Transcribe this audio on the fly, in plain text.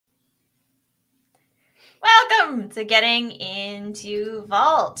Welcome to Getting into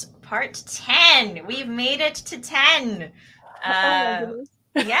Vault, part 10. We've made it to 10. Yeah,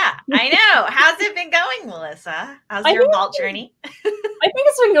 I know. How's it been going, Melissa? How's your Vault journey? I think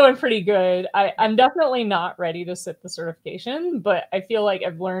it's been going pretty good. I'm definitely not ready to sit the certification, but I feel like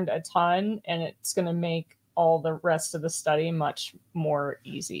I've learned a ton and it's going to make all the rest of the study much more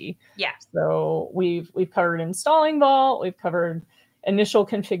easy. Yeah. So we've covered installing Vault, we've covered initial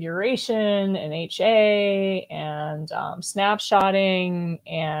configuration and HA and snapshotting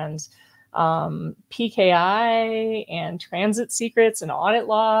and PKI and transit secrets and audit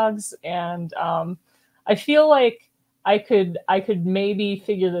logs. And I feel like I could maybe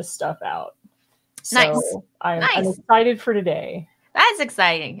figure this stuff out. So nice. I'm excited for today. That's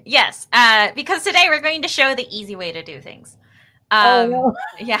exciting. Yes, because today we're going to show the easy way to do things. No.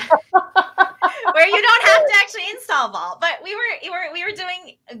 Yeah, where you don't have to actually install Vault, but we were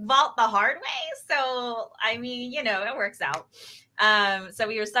doing Vault the hard way. So I mean, you know, it works out. So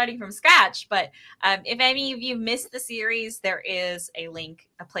we were starting from scratch, but if any of you missed the series, there is a link,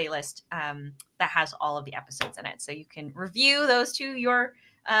 a playlist that has all of the episodes in it, so you can review those to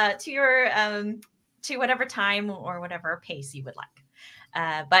whatever time or whatever pace you would like.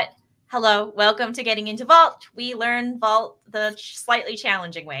 But hello, welcome to Getting into Vault. We learn Vault the slightly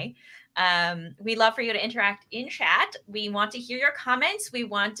challenging way. We'd love for you to interact in chat. We want to hear your comments. We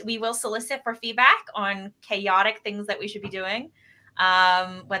will solicit for feedback on chaotic things that we should be doing,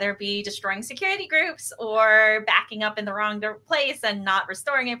 whether it be destroying security groups or backing up in the wrong place and not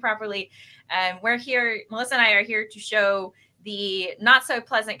restoring it properly. We're here, Melissa and I are here to show the not so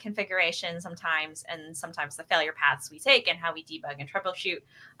pleasant configuration sometimes, and sometimes the failure paths we take and how we debug and troubleshoot.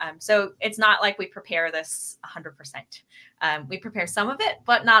 So it's not like we prepare this 100%. We prepare some of it,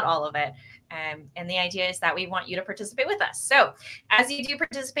 but not all of it. And the idea is that we want you to participate with us. So as you do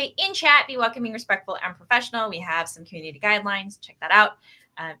participate in chat, be welcoming, respectful, and professional. We have some community guidelines. Check that out.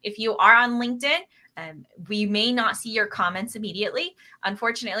 If you are on LinkedIn, we may not see your comments immediately.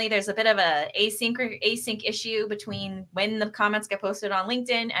 Unfortunately, there's a bit of a async issue between when the comments get posted on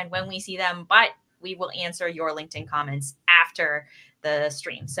LinkedIn and when we see them, but we will answer your LinkedIn comments after the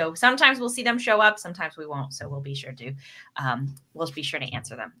stream. So sometimes we'll see them show up, sometimes we won't. So we'll be sure to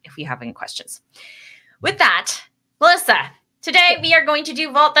answer them if you have any questions. With that, Melissa, today we are going to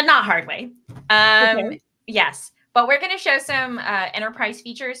do Vault the not hard way. Okay. Yes, but we're going to show some enterprise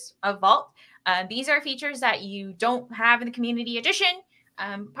features of Vault. These are features that you don't have in the community edition,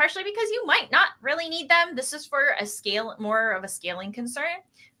 partially because you might not really need them. This is for more of a scaling concern.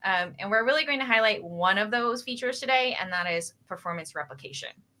 And we're really going to highlight one of those features today, and that is performance replication.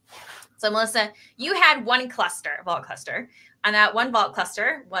 So Melissa, you had one Vault cluster, and that one Vault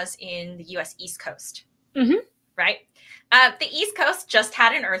cluster was in the US East Coast, right? The East Coast just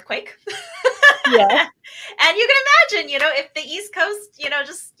had an earthquake. Yeah. And you can imagine, if the East Coast,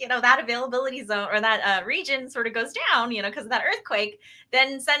 that availability zone or that region sort of goes down, because of that earthquake,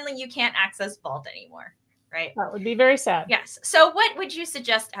 then suddenly you can't access Vault anymore, right? That would be very sad. Yes. So what would you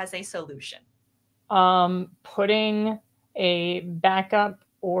suggest as a solution? Putting a backup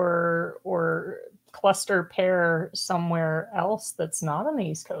or cluster pair somewhere else that's not on the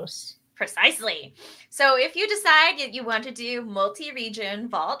East Coast. Precisely. So if you decide that you want to do multi-region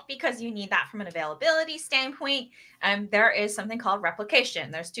Vault because you need that from an availability standpoint, there is something called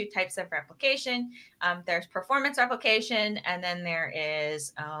replication. There's two types of replication. There's performance replication, and then there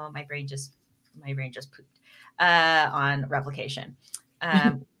is my brain just pooped on replication.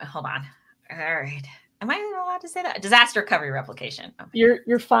 Hold on. All right. Am I allowed to say that? Disaster recovery replication. Okay.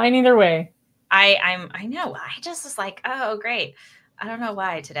 You're fine either way. I know. I just was like, oh, great. I don't know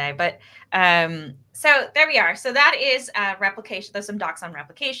why today, but so there we are. So that is replication. There's some docs on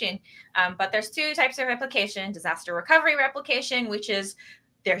replication, but there's two types of replication: disaster recovery replication, which is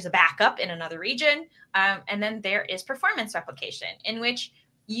there's a backup in another region, and then there is performance replication, in which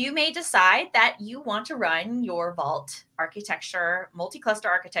you may decide that you want to run your Vault architecture, multi-cluster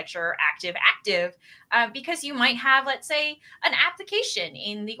architecture, active, because you might have, let's say, an application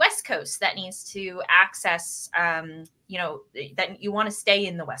in the West Coast that needs to access, that you want to stay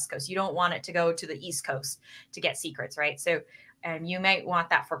in the West Coast. You don't want it to go to the East Coast to get secrets, right? So you might want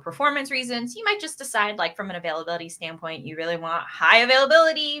that for performance reasons. You might just decide, like from an availability standpoint, you really want high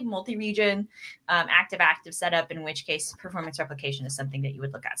availability, multi-region, active setup, in which case performance replication is something that you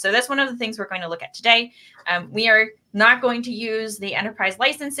would look at. So that's one of the things we're going to look at today. We are not going to use the enterprise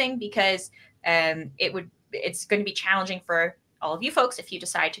licensing because it's going to be challenging for all of you folks. If you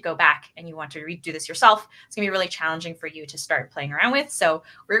decide to go back and you want to redo this yourself, it's going to be really challenging for you to start playing around with. So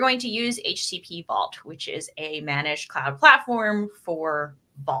we're going to use HCP Vault, which is a managed cloud platform for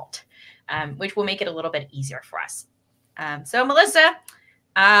Vault, which will make it a little bit easier for us. So Melissa,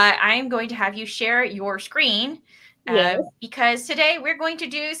 I'm going to have you share your screen because today we're going to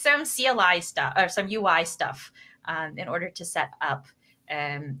do some CLI stuff or some UI stuff in order to set up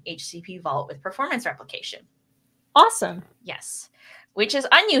HCP Vault with performance replication. Awesome. Yes, which is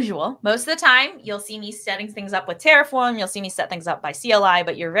unusual. Most of the time, you'll see me setting things up with Terraform. You'll see me set things up by CLI,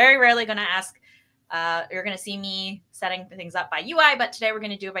 but you're very rarely going to ask. You're going to see me setting things up by UI, but today we're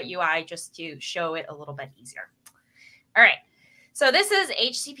going to do it by UI just to show it a little bit easier. All right. So this is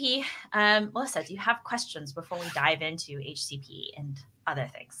HCP. Melissa, do you have questions before we dive into HCP and other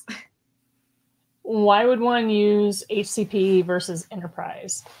things? Why would one use HCP versus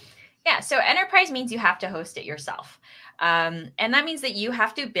enterprise? Yeah, so enterprise means you have to host it yourself. And that means that you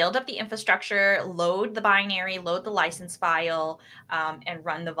have to build up the infrastructure, load the binary, load the license file, and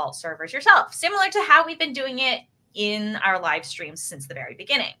run the Vault servers yourself, similar to how we've been doing it in our live streams since the very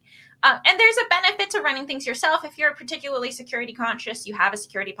beginning. And there's a benefit to running things yourself. If you're particularly security conscious, you have a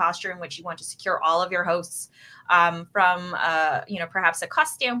security posture in which you want to secure all of your hosts from, perhaps a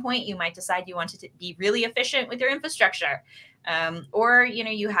cost standpoint. You might decide you want to be really efficient with your infrastructure. Or,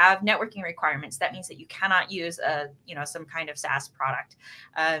 you have networking requirements. That means that you cannot use some kind of SaaS product.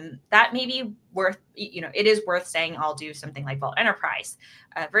 That may be worth, it is worth saying I'll do something like Vault Enterprise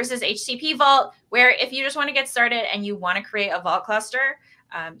versus HCP Vault, where if you just want to get started and you want to create a Vault cluster,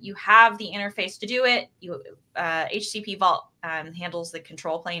 you have the interface to do it. HCP Vault handles the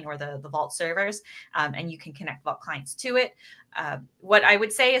control plane or the Vault servers, and you can connect Vault clients to it. What I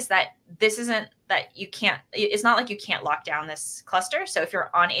would say is that this isn't that you can't, it's not like you can't lock down this cluster. So if you're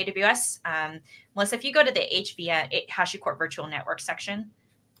on AWS, Melissa, if you go to the HashiCorp Virtual Network section,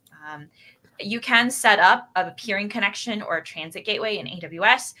 you can set up a peering connection or a transit gateway in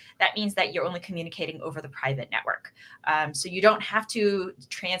AWS. That means that you're only communicating over the private network. So you don't have to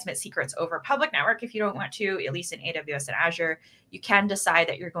transmit secrets over a public network if you don't want to, at least in AWS and Azure. You can decide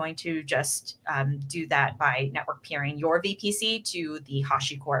that you're going to just do that by network peering your VPC to the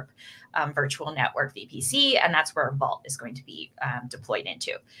HashiCorp Virtual Network VPC, and that's where Vault is going to be deployed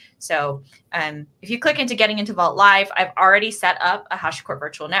into. So if you click into Getting into Vault Live, I've already set up a HashiCorp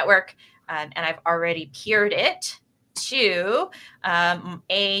Virtual Network, and I've already peered it to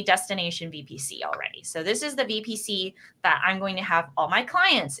a destination VPC already. So this is the VPC that I'm going to have all my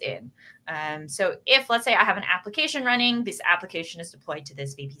clients in. So if, let's say I have an application running, this application is deployed to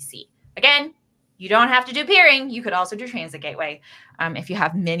this VPC. Again, you don't have to do peering. You could also do transit gateway if you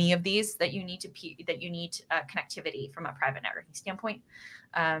have many of these that you need connectivity from a private networking standpoint.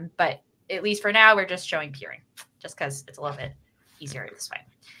 But at least for now, we're just showing peering, just because it's a little bit easier this way.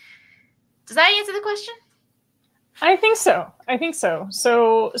 Does that answer the question? I think so.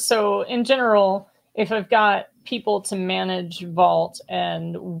 So in general, if I've got people to manage Vault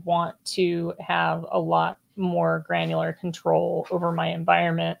and want to have a lot more granular control over my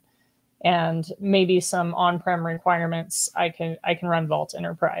environment and maybe some on-prem requirements, I can run Vault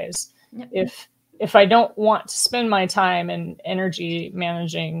Enterprise. Yep. If I don't want to spend my time and energy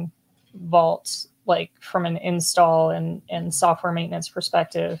managing Vault, like from an install and software maintenance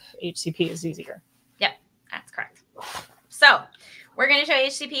perspective, HCP is easier. Yep, that's correct. So we're going to show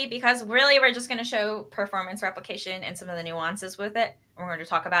HCP because really we're just going to show performance replication and some of the nuances with it. We're going to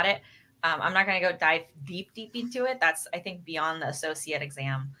talk about it. I'm not going to go dive deep into it. That's, I think, beyond the associate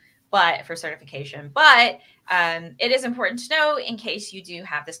exam, but for certification. But it is important to know in case you do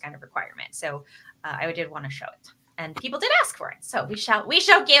have this kind of requirement. So I did want to show it, and people did ask for it. So we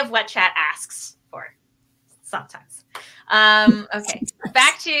shall give what chat asks for sometimes. Okay,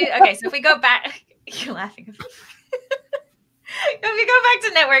 okay. So if we go back, you're laughing. If we go back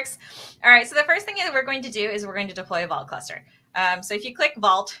to networks, all right. So the first thing that we're going to do is we're going to deploy a Vault cluster. So if you click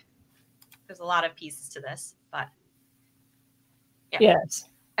Vault, there's a lot of pieces to this, but yeah. Yes.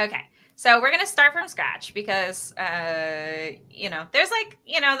 Okay. So we're going to start from scratch because, there's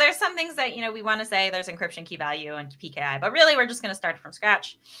there's some things that, we want to say. There's encryption key value and PKI, but really we're just going to start from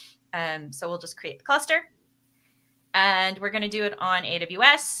scratch. So we'll just create the cluster, and we're going to do it on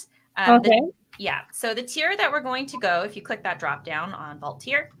AWS. Okay. So the tier that we're going to go, if you click that drop down on Vault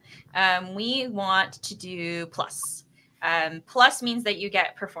tier, we want to do plus. Plus means that you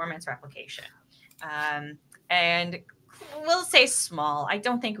get performance replication. And we'll say small. I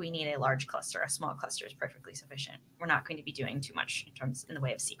don't think we need a large cluster. A small cluster is perfectly sufficient. We're not going to be doing too much in the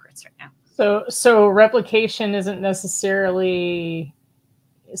way of secrets right now. So replication isn't necessarily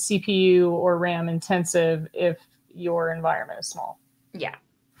CPU or RAM intensive if your environment is small. Yeah.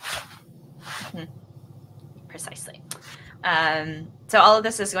 Precisely. So all of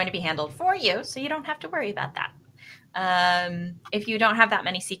this is going to be handled for you, so you don't have to worry about that. If you don't have that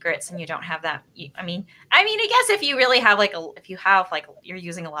many secrets and you don't have that, I mean, I guess if you really have you're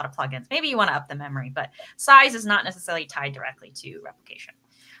using a lot of plugins, maybe you want to up the memory, but size is not necessarily tied directly to replication.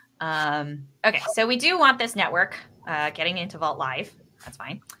 Okay, so we do want this network getting into Vault Live. That's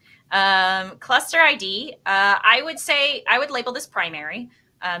fine. Cluster ID, I would label this primary,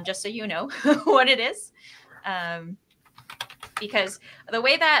 just so you know what it is. Because the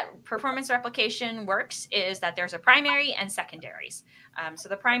way that performance replication works is that there's a primary and secondaries. So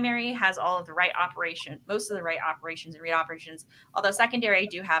the primary has all of the write operation, most of the write operations and read operations, although secondary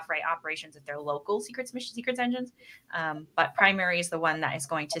do have write operations if they're local secrets engines. But primary is the one that is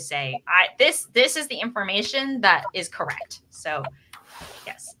going to say, this is the information that is correct. So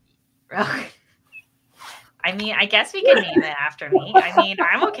yes. I mean, I guess we can name it after me. I mean,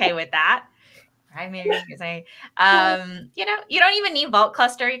 I'm okay with that. Primary, you know, you don't even need Vault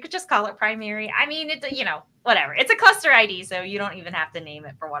Cluster. You could just call it primary. I mean, it's, you know, whatever. It's a cluster ID, so you don't even have to name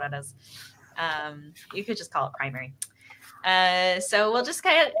it for what it is. You could just call it primary. So we're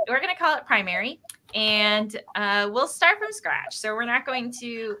going to call it primary, and we'll start from scratch. So we're not going to,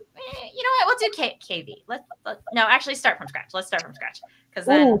 you know what? We'll do KV. No, actually start from scratch. Let's start from scratch, because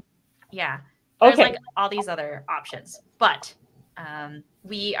then, yeah, there's like all these other options, but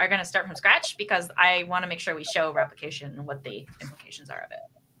we are going to start from scratch because I want to make sure we show replication and what the implications are of it.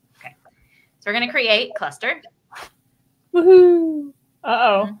 Okay. So we're going to create cluster. Woohoo.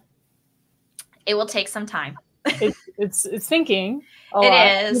 Uh-oh. It will take some time. It's thinking.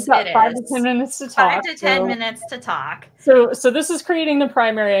 It is. We've got 5 to 10 minutes to talk. 5 to 10 minutes to talk. So this is creating the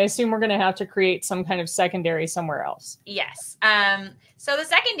primary. I assume we're going to have to create some kind of secondary somewhere else. Yes. So the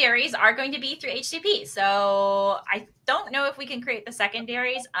secondaries are going to be through HTTP. So I don't know if we can create the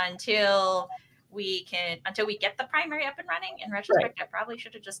secondaries until we get the primary up and running. In retrospect, I probably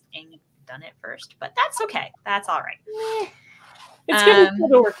should have just done it first, but that's okay. That's all right. It's good for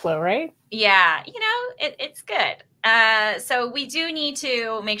the workflow, right? Yeah, you know, it's good. So we do need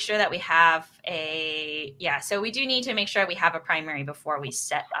to make sure that we have a primary before we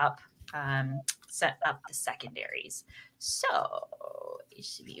set up the secondaries. So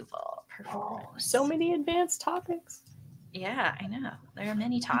HTTP Vault performance. So many advanced topics. Yeah, I know. There are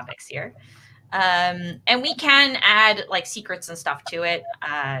many topics here. And we can add like secrets and stuff to it.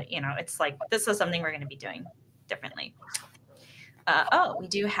 You know, it's like, this is something we're going to be doing differently. We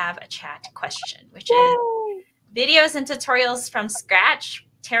do have a chat question, which is videos and tutorials from scratch,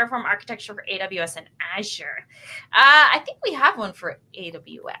 Terraform architecture for AWS and Azure. I think we have one for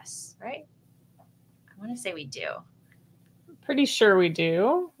AWS, right? I want to say we do. Pretty sure we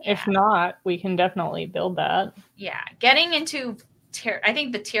do. Yeah. If not, we can definitely build that. Yeah, getting into I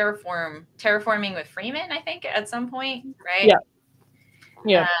think the terraforming with Freeman, I think at some point, right?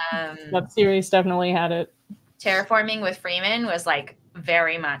 Yeah. That series definitely had it. Terraforming with Freeman was like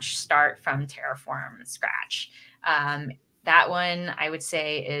very much start from Terraform scratch. That one I would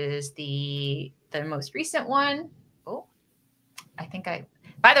say is the most recent one. Oh,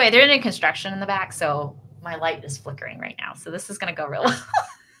 by the way, they're in construction in the back, so my light is flickering right now. So this is going to go real well.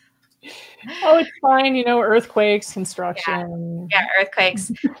 Oh, it's fine. You know, earthquakes, construction. Yeah,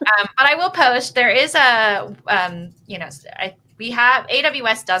 earthquakes. But I will post. There is a, you know,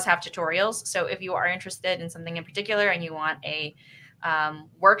 AWS does have tutorials. So if you are interested in something in particular and you want a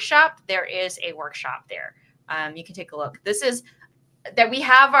workshop, there is a workshop there. You can take a look. This is that we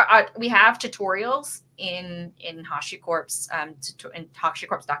have tutorials in HashiCorp's in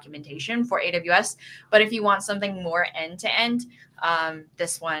HashiCorp's documentation for AWS. But if you want something more end to end,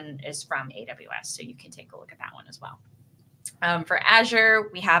 this one is from AWS, so you can take a look at that one as well. For Azure,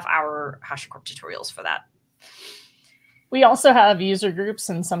 we have our HashiCorp tutorials for that. We also have user groups,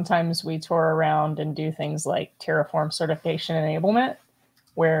 and sometimes we tour around and do things like Terraform certification enablement,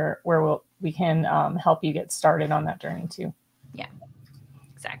 where we can help you get started on that journey too. Yeah,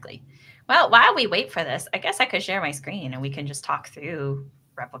 exactly. Well, while we wait for this, I guess I could share my screen and we can just talk through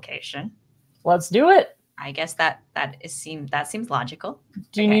replication. Let's do it. I guess that seems logical.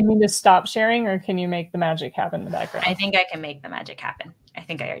 Do you need me to stop sharing, or can you make the magic happen in the background? I think I can make the magic happen. I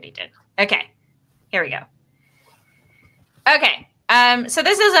think I already did. Okay, here we go. Okay, so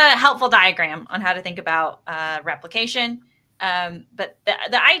this is a helpful diagram on how to think about replication. But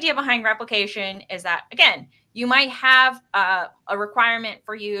the idea behind replication is that, again, you might have a requirement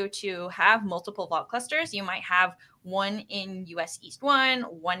for you to have multiple vault clusters. You might have one in US East 1,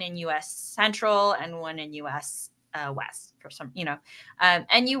 one in US Central, and one in US West for some, you know.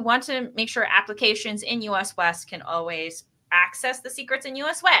 And you want to make sure applications in US West can always access the secrets in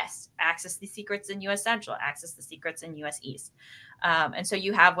US West, access the secrets in US Central, access the secrets in US East. And so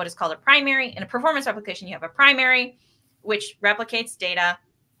you have what is called a primary. In a performance replication, you have a primary, which replicates data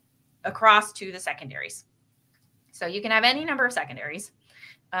across to the secondaries. So you can have any number of secondaries,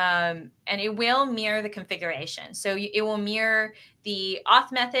 and it will mirror the configuration. So it will mirror the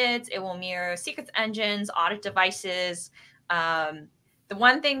auth methods. It will mirror secrets engines, audit devices. The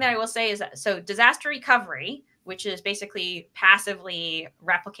one thing that I will say is that, so disaster recovery, which is basically passively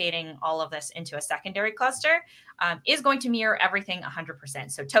replicating all of this into a secondary cluster, is going to mirror everything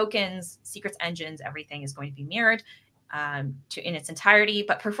 100%. So tokens, secrets engines, everything is going to be mirrored in its entirety.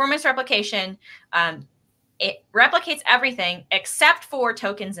 But performance replication, it replicates everything except for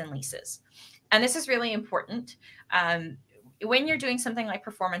tokens and leases. And this is really important. When you're doing something like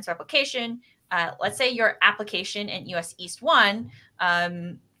performance replication, let's say your application in US East 1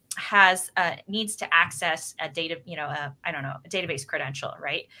 needs to access a data, a database credential,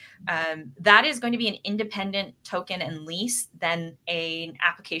 right? That is going to be an independent token and lease than an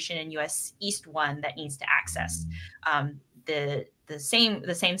application in US East 1 that needs to access the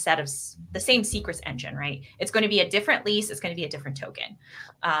same secrets engine, right? It's going to be a different lease. It's going to be a different token.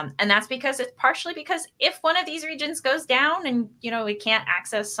 And that's because it's partially because if one of these regions goes down and, it can't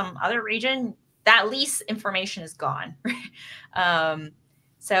access some other region, that lease information is gone.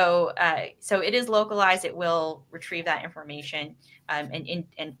 So it is localized. It will retrieve that information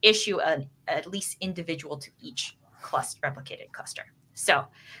and issue a lease individual to each replicated cluster. So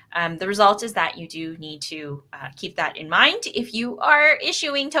the result is that you do need to keep that in mind. If you are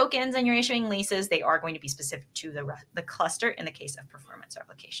issuing tokens and you're issuing leases, they are going to be specific to the cluster in the case of performance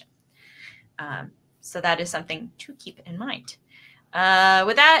replication. So that is something to keep in mind.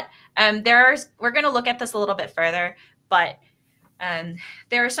 With that, we're going to look at this a little bit further, but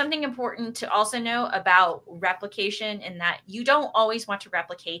there is something important to also know about replication in that you don't always want to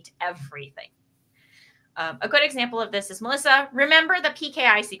replicate everything. A good example of this is, Melissa, remember the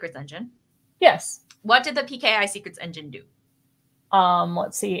PKI secrets engine? Yes. What did the PKI secrets engine do?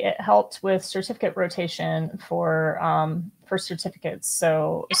 Let's see. It helped with certificate rotation for certificates.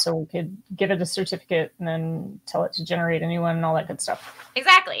 So we could give it a certificate and then tell it to generate a new one and all that good stuff.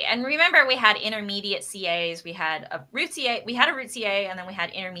 Exactly. And remember, we had intermediate CAs. We had a root CA. We had a root CA, and then we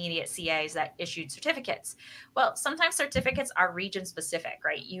had intermediate CAs that issued certificates. Well, sometimes certificates are region specific,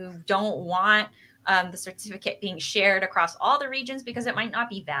 right? You don't want the certificate being shared across all the regions because it might not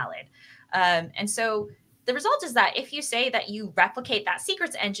be valid. And so the result is that if you say that you replicate that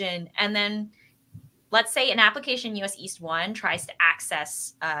secrets engine, and then let's say an application US East 1 tries to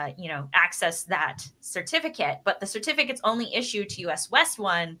access that certificate, but the certificate's only issued to US West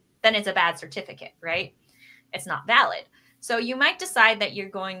 1, then it's a bad certificate, right? It's not valid. So you might decide that you're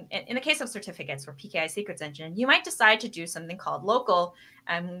going, in the case of certificates for PKI secrets engine, you might decide to do something called local,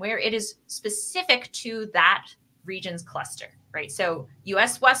 where it is specific to that region's cluster, right? So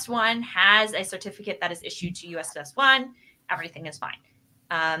US West 1 has a certificate that is issued to US West 1, everything is fine.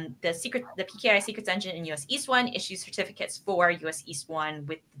 The PKI secrets engine in US East 1 issues certificates for US East 1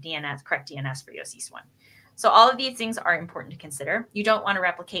 with the correct DNS for US East 1. So all of these things are important to consider. You don't want to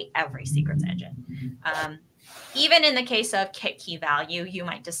replicate every secrets engine. Even in the case of key value, you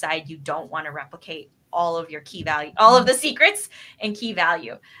might decide you don't want to replicate all of your key value, all of the secrets and key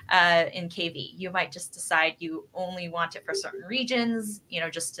value in KV. You might just decide you only want it for certain regions,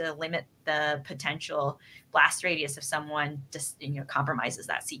 just to limit the potential blast radius if someone just compromises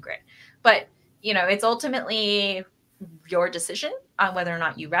that secret. But it's ultimately your decision on whether or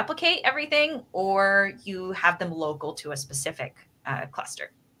not you replicate everything or you have them local to a specific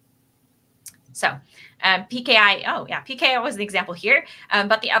cluster. So PKI was the example here.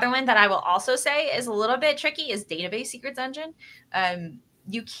 But the other one that I will also say is a little bit tricky is database secrets engine.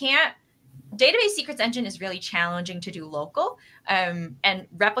 Database secrets engine is really challenging to do local, and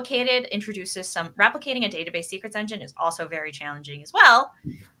replicating a database secrets engine is also very challenging as well.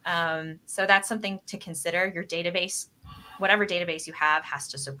 So that's something to consider. Your database, whatever database you have, has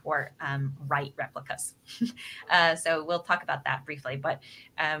to support write replicas. So we'll talk about that briefly, but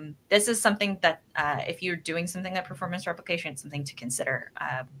this is something that if you're doing something like performance replication, it's something to consider.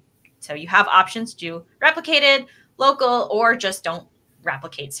 So you have options to do replicated, local, or just don't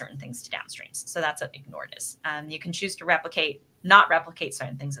replicate certain things to downstreams. So that's what ignored is. You can choose to not replicate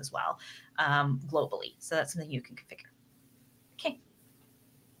certain things as well globally. So that's something you can configure. Okay.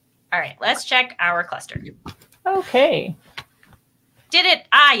 All right, let's check our cluster. Okay. Did it?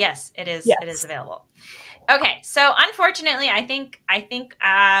 Yes, it is. Yes. It is available. Okay, so unfortunately, I think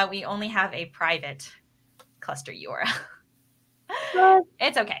we only have a private cluster URL.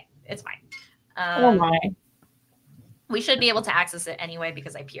 It's okay. It's fine. Oh my. We should be able to access it anyway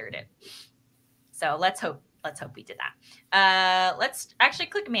because I peered it. So let's hope let's hope we did that. Let's actually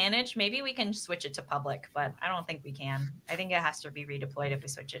click manage. Maybe we can switch it to public, but I don't think we can. I think it has to be redeployed if we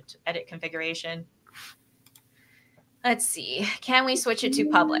switch it to edit configuration. Let's see. Can we switch it to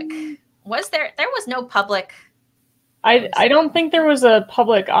public? There was no public. I don't think there was a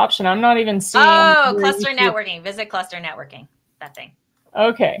public option. I'm not even seeing. Oh, cluster networking. Visit cluster networking. That thing.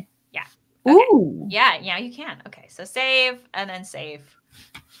 Okay. Yeah. Okay. Ooh. Yeah, you can. Okay, so save and then save.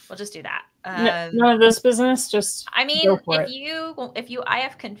 We'll just do that. None of this business. Just. I mean, if you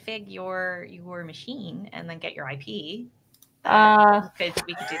IF config your machine and then get your IP, we could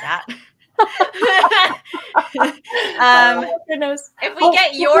do that. Oh, goodness. If we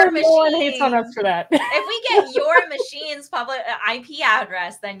get your machine, no one hates on us for that. If we get your machine's public IP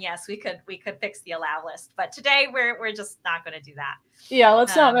address, then yes, we could fix the allow list. But today we're just not going to do that. Yeah,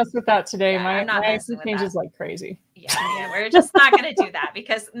 let's not mess with that today. Yeah, my IP changes like crazy. Yeah, we're just not going to do that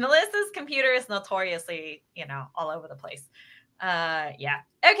because Melissa's computer is notoriously, all over the place. Yeah.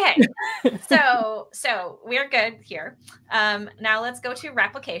 Okay. So we're good here. Now let's go to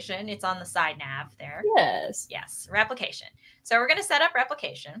replication. It's on the side nav there. Yes. Replication. So we're going to set up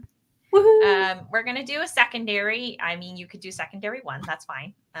replication. Woohoo. We're going to do a secondary. I mean, you could do secondary 1. That's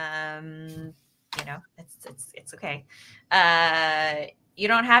fine. It's okay. You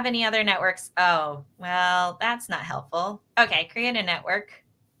don't have any other networks. Oh, well, that's not helpful. Okay. Create a network.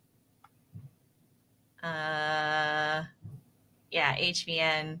 Yeah,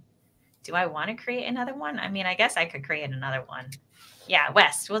 HVN. Do I want to create another one? I mean, I guess I could create another one. Yeah,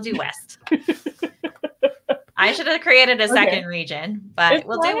 West. We'll do West. I should have created a second region, but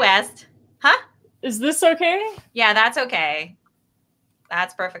we'll do West. Huh? Is this okay? Yeah, that's okay.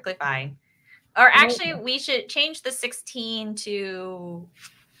 That's perfectly fine. Or actually, we should change the 16 to...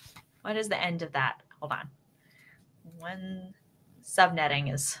 What is the end of that? Hold on. When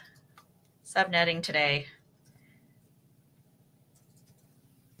subnetting is... Subnetting today.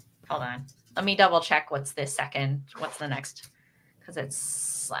 Hold on. Let me double check what's the next, because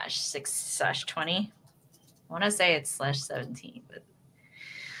it's /6/20. I want to say it's /17, but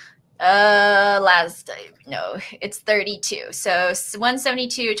last time, no, it's 32. So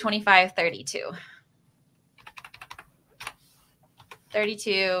 172.25.32.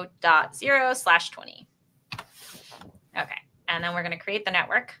 32.0/20. Okay. And then we're going to create the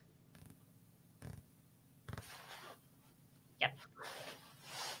network. Yep.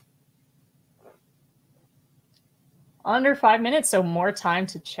 Under 5 minutes, so more time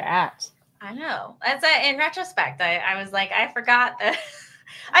to chat. I know. That's in retrospect. I was like, I forgot that.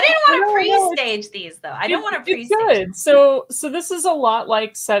 I didn't want to pre-stage these though. I don't want to pre-stage. Good. So this is a lot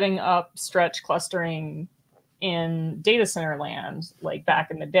like setting up stretch clustering in data center land, like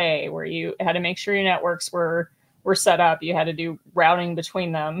back in the day, where you had to make sure your networks were set up. You had to do routing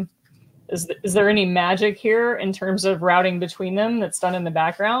between them. Is there any magic here in terms of routing between them that's done in the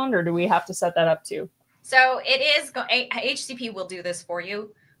background, or do we have to set that up too? So it is, HCP will do this for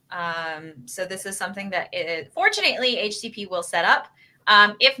you. So this is something that, fortunately, HCP will set up.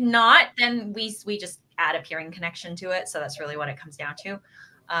 If not, then we just add a peering connection to it. So that's really what it comes down to.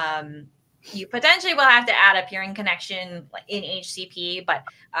 You potentially will have to add a peering connection in HCP, but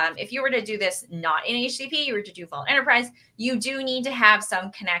if you were to do this not in HCP, you were to do Vault Enterprise, you do need to have some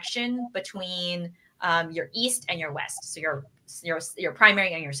connection between your east and your west. So your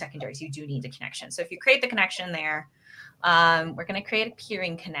primary and your secondaries, you do need a connection. So if you create the connection there, we're going to create a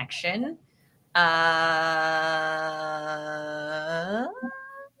peering connection. I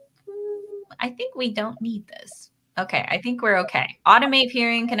think we don't need this. Okay, I think we're okay. Automate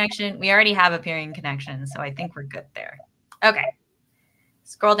peering connection. We already have a peering connection, so I think we're good there. Okay.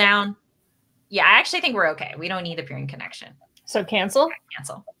 Scroll down. Yeah, I actually think we're okay. We don't need a peering connection. So cancel? Okay,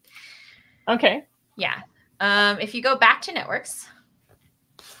 cancel. Okay. Yeah. If you go back to networks.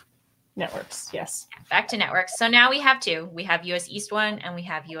 Networks, yes. Back to networks. So now we have two. We have US East 1 and we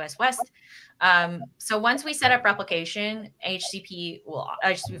have US West. So once we set up replication, HCP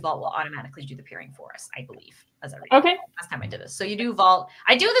Vault will automatically do the peering for us, I believe. As I read. Okay. Last time I did this. So you do Vault.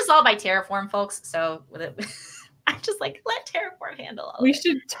 I do this all by Terraform, folks. So I'm just like, let Terraform handle all We of it.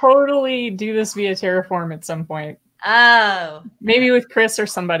 should totally do this via Terraform at some point. Oh. Maybe with Chris or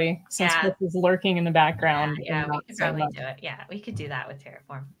somebody, since Yeah. Chris is lurking in the background. Yeah, we not could saying probably much. do it. Yeah, we could do that with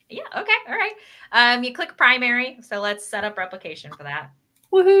Terraform. Yeah, okay, all right. You click primary. So let's set up replication for that.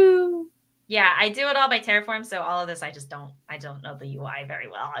 Woohoo! Yeah, I do it all by Terraform. So all of this, I don't know the UI very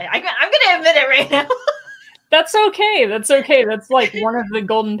well. I'm going to admit it right now. That's okay. That's okay. That's like one of the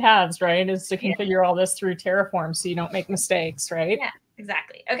golden paths, right? Is to configure all this through Terraform so you don't make mistakes, right? Yeah,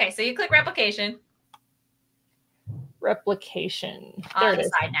 exactly. Okay, so you click replication. Replication. On the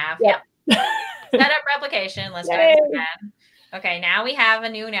side nav. Yep. Set up replication. Let's try this again. Okay, now we have a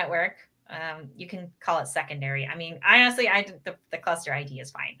new network. You can call it secondary. I mean, honestly, the cluster ID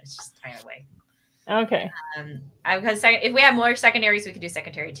is fine. It's just either way. Okay. Because if we have more secondaries, we could do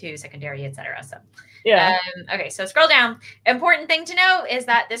secondary 2, secondary, etc. So yeah. Okay, so scroll down. Important thing to know is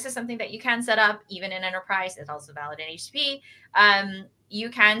that this is something that you can set up even in enterprise. It's also valid in HTTP. You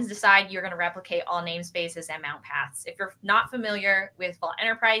can decide you're going to replicate all namespaces and mount paths. If you're not familiar with Vault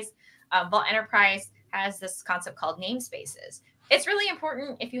Enterprise has this concept called namespaces. It's really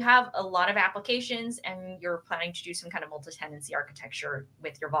important if you have a lot of applications and you're planning to do some kind of multi-tenancy architecture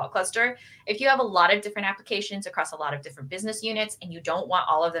with your Vault cluster. If you have a lot of different applications across a lot of different business units and you don't want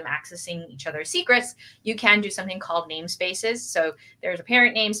all of them accessing each other's secrets, you can do something called namespaces. So there's a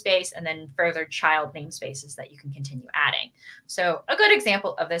parent namespace and then further child namespaces that you can continue adding. So a good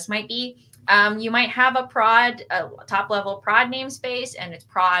example of this might be you might have a top level prod namespace, and it's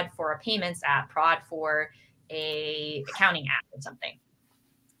prod for a payments app, prod for a accounting app or something.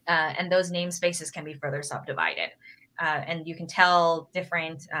 And those namespaces can be further subdivided. And you can tell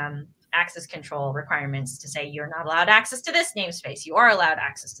different access control requirements to say you're not allowed access to this namespace. You are allowed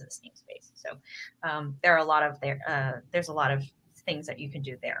access to this namespace. So there are a lot of there's a lot of things that you can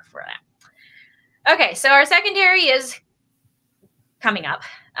do there for that. Okay, so our secondary is coming up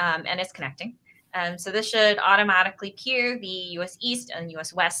and it's connecting. So this should automatically peer the US East and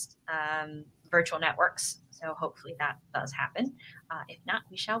US West virtual networks. So hopefully that does happen. If not,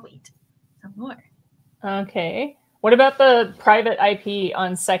 we shall wait some more. Okay. What about the private IP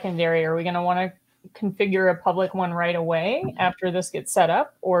on secondary? Are we going to want to configure a public one right away after this gets set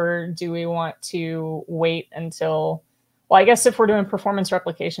up? Or do we want to wait until, well, I guess if we're doing performance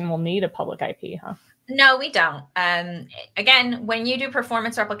replication, we'll need a public IP, huh? No, we don't. Again, when you do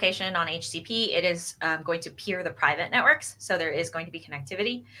performance replication on HCP, it is going to peer the private networks. So there is going to be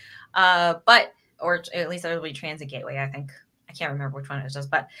connectivity, or at least there will be transit gateway, I think. I can't remember which one it is,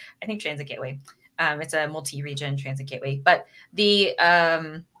 but I think transit gateway. It's a multi-region transit gateway. But the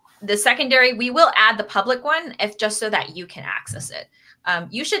secondary, we will add the public one just so that you can access it.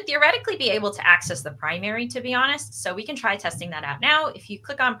 You should theoretically be able to access the primary, to be honest. So we can try testing that out now. If you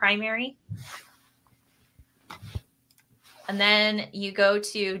click on primary, and then you go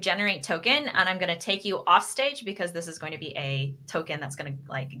to generate token, and I'm going to take you off stage because this is going to be a token that's going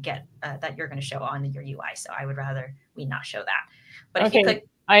to get that you're going to show on your UI. So I would rather we not show that. But if you click,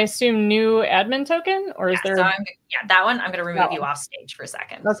 I assume new admin token, or is there? So that one. I'm going to remove you off stage for a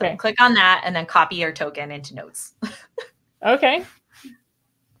second. Okay. So click on that and then copy your token into notes. Okay.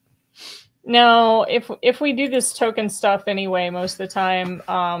 Now, if we do this token stuff anyway, most of the time,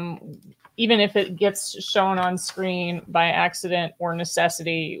 even if it gets shown on screen by accident or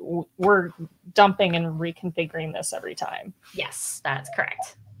necessity, we're dumping and reconfiguring this every time. Yes, that's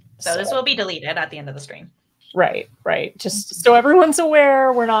correct. So this will be deleted at the end of the stream. Right. Just so everyone's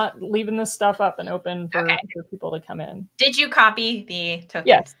aware, we're not leaving this stuff up and open for people to come in. Did you copy the token?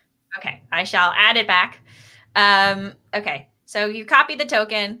 Yes. Okay, I shall add it back. Okay, so you copied the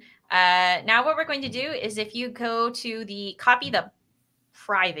token. Now what we're going to do is if you go to copy the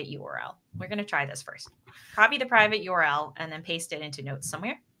private URL. We're going to try this first. Copy the private URL and then paste it into notes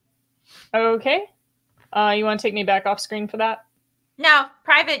somewhere. Okay. You want to take me back off screen for that? No,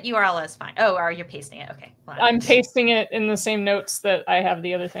 private URL is fine. Oh, or you're pasting it. Okay. Well, I'm pasting it in the same notes that I have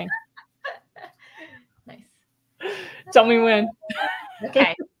the other thing. Nice. Tell me when.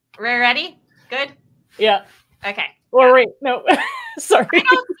 Okay. We're ready? Good? Yeah. Okay. Or wait, no. Sorry. I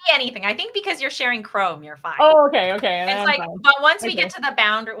don't see anything. I think because you're sharing Chrome, you're fine. Oh, okay. It's like, fine. But once we get to the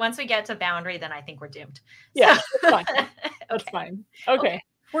boundary, then I think we're doomed. Yeah, that's fine. That's fine. Okay.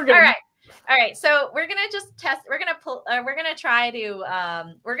 We're good. All right. So we're gonna just test. We're gonna try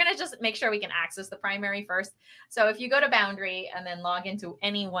to. We're gonna just make sure we can access the primary first. So if you go to boundary and then log into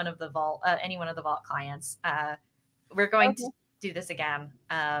any one of the Vault clients, we're going to do this again.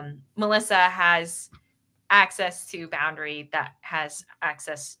 Melissa has access to boundary that has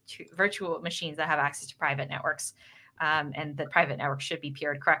access to virtual machines that have access to private networks. And the private network should be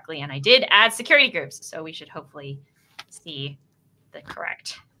peered correctly. And I did add security groups. So we should hopefully see the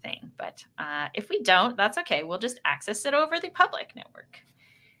correct thing. But if we don't, that's okay. We'll just access it over the public network.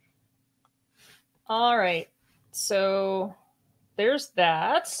 All right. So there's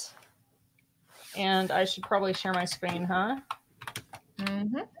that. And I should probably share my screen, huh?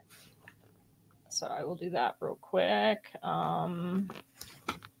 Mm-hmm. So I will do that real quick. I'll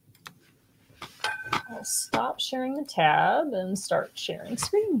stop sharing the tab and start sharing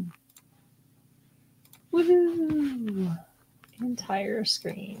screen. Woohoo! Entire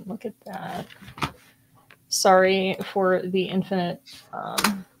screen. Look at that. Sorry for the infinite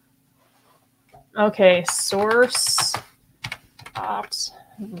Okay, source opt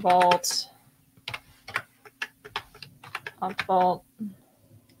vault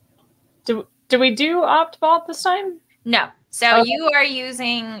Do we do opt vault this time? No. So you are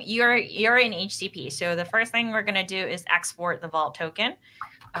using you're in HCP. So the first thing we're going to do is export the vault token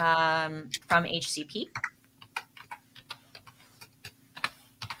from HCP.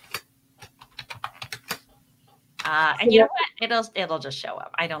 And you know what? It'll just show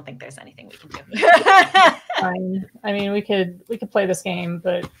up. I don't think there's anything we can do. Fine. I mean, we could play this game,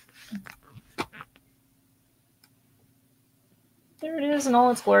 but there it is in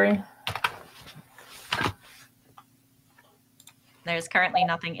all its glory. There's currently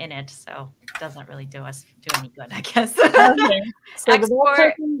nothing in it, so it doesn't really do any good, I guess. Okay. So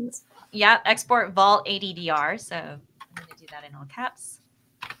export, yeah, export vault ADDR. So I'm going to do that in all caps.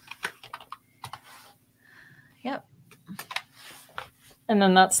 Yep. And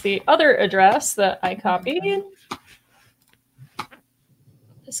then that's the other address that I copied.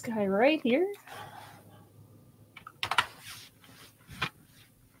 This guy right here.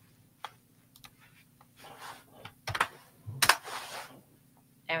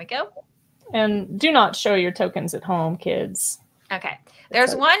 There we go. And do not show your tokens at home, kids. Okay.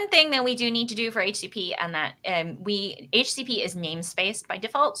 There's one thing that we do need to do for HCP, and that HCP is namespaced by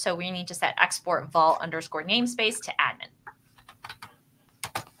default, so we need to set export vault _ namespace to admin.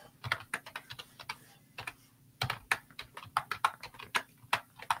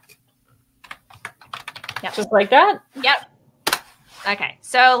 Yep. Just like that? Yep. Okay.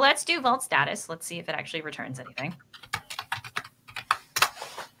 So let's do vault status. Let's see if it actually returns anything.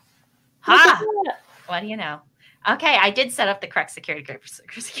 Ha! What do you know? Okay, I did set up the correct security group.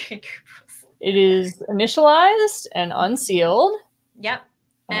 It is initialized and unsealed. Yep.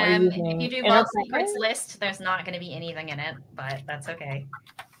 If you do vault secrets list, there's not going to be anything in it, but that's okay.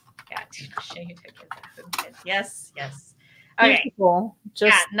 Yeah, show you tokens. Yes, yes. Okay. Beautiful.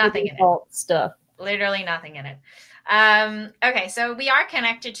 Just nothing in it. Stuff. Literally nothing in it. Okay, so we are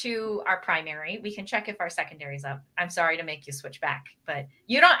connected to our primary. We can check if our secondary is up. I'm sorry to make you switch back, but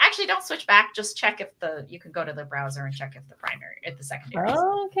you don't switch back. Just check if you can go to the browser and check if the secondary is up.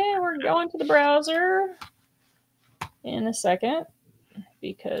 Okay, we're going to the browser in a second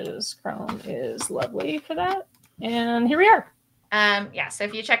because Chrome is lovely for that. And here we are. Yeah, so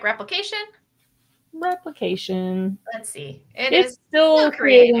if you check replication. Let's see. It's still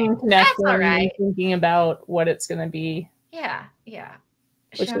creating connecting and thinking about what it's going to be. Yeah, yeah.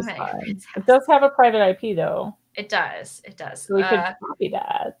 Which is fine. It does have a private IP though. It does. It does. So we could copy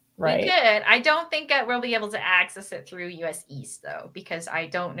that, right? We could. I don't think that we'll be able to access it through US East though, because I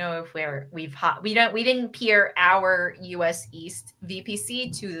don't know if we didn't peer our US East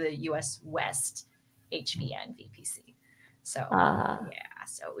VPC to the US West HVN VPC. So yeah,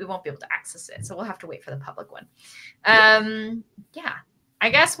 so we won't be able to access it. So we'll have to wait for the public one. Yeah, I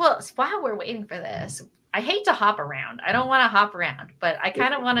guess while we're waiting for this, I hate to hop around. I don't want to hop around, but I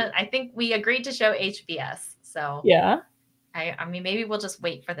kind of want to. I think we agreed to show HVS. So yeah, I mean, maybe we'll just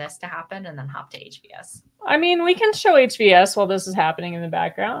wait for this to happen and then hop to HVS. I mean, we can show HVS while this is happening in the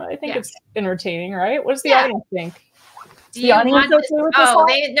background. I think it's entertaining, right? What does the audience think? Do you want I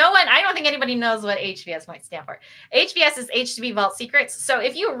don't think anybody knows what HVS might stand for. HVS is HTTP Vault Secrets. So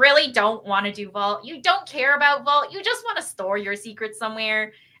if you really don't want to do Vault, you don't care about Vault, you just want to store your secrets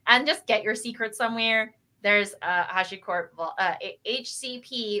somewhere and just get your secrets somewhere, there's HashiCorp Vault,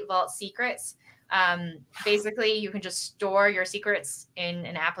 HCP Vault Secrets. Basically, you can just store your secrets in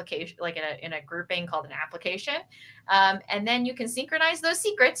an application, like in a grouping called an application. And then you can synchronize those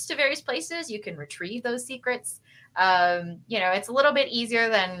secrets to various places. You can retrieve those secrets. It's a little bit easier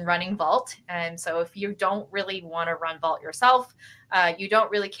than running Vault. And so if you don't really want to run Vault yourself, you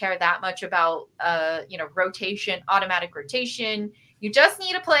don't really care that much about, rotation, automatic rotation. You just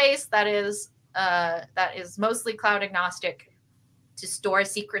need a place that is mostly cloud agnostic to store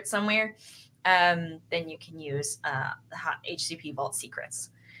secrets somewhere. Then you can use the HCP Vault Secrets.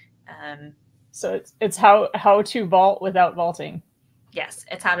 So it's how to vault without vaulting. Yes,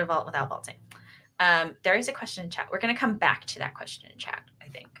 it's how to vault without vaulting. There is a question in chat. We're going to come back to that question in chat, I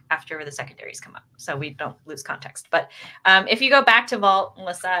think, after the secondaries come up, so we don't lose context. But if you go back to Vault,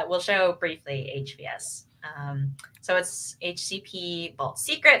 Melissa, we'll show briefly HVS. So it's HCP Vault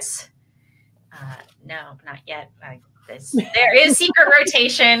Secrets. No, not yet. There is secret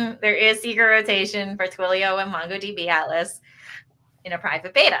rotation. There is secret rotation for Twilio and MongoDB Atlas in a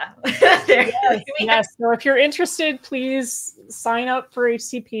private beta. Yes. So if you're interested, please sign up for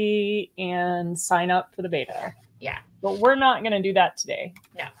HCP and sign up for the beta. Yeah. But we're not going to do that today.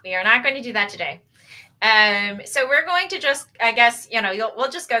 No, we are not going to do that today. So we're going to just, I guess,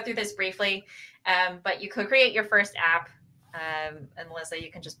 we'll just go through this briefly. But you could create your first app. And Melissa,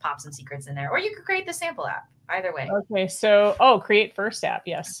 you can just pop some secrets in there, or you could create the sample app. Either way. Okay, so create first app.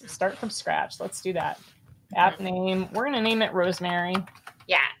 Yes, start from scratch. Let's do that. App name. We're gonna name it Rosemary.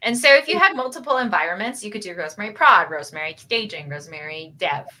 Yeah, and so if you had multiple environments, you could do Rosemary Prod, Rosemary Staging, Rosemary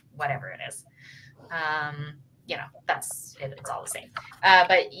Dev, whatever it is. You know, that's it, it's all the same.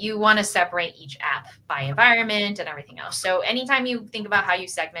 But you want to separate each app by environment and everything else. So anytime you think about how you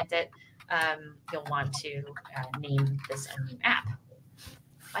segment it, you'll want to name this a new app.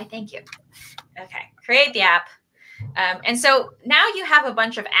 Why, thank you. Okay, create the app. And so now you have a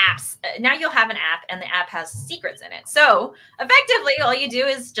bunch of apps. Now you'll have an app, and the app has secrets in it. So effectively, all you do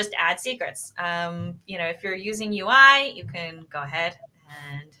is just add secrets. You know, if you're using UI, you can go ahead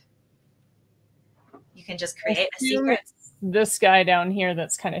and you can just create a secret. This guy down here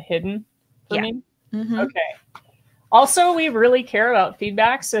that's kind of hidden for me. Mm-hmm. Okay. Also, we really care about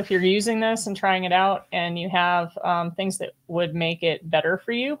feedback. So if you're using this and trying it out and you have things that would make it better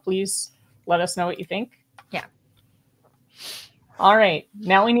for you, please let us know what you think. Yeah. All right.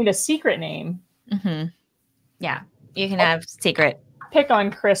 Now we need a secret name. Mm-hmm. Yeah. You can have secret. Pick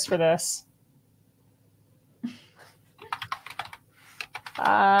on Chris for this.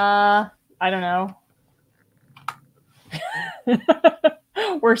 I don't know.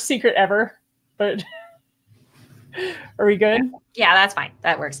 Worst secret ever, but are we good? Yeah, that's fine.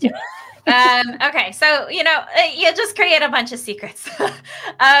 That works too. Okay, so you know, you just create a bunch of secrets.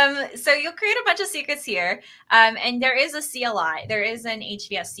 So you'll create a bunch of secrets here, and there is a CLI. There is an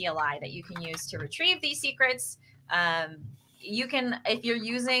HVS CLI that you can use to retrieve these secrets. You can, if you're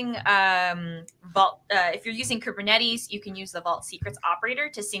using Vault, if you're using Kubernetes, you can use the Vault Secrets operator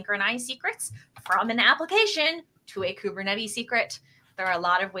to synchronize secrets from an application to a Kubernetes secret. There are a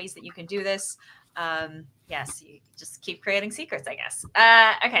lot of ways that you can do this. Yes, you just keep creating secrets, I guess.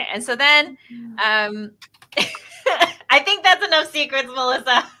 Okay, and so then I think that's enough secrets,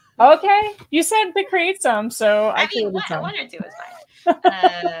 Melissa. Okay, you said to create some, so I mean, one or two is fine.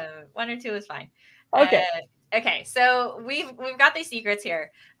 One or two is fine. Okay. Okay, so we've got these secrets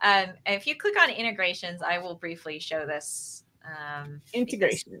here. If you click on integrations, I will briefly show this.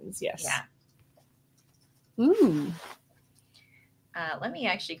 Integrations, yes. Yeah. Ooh. Let me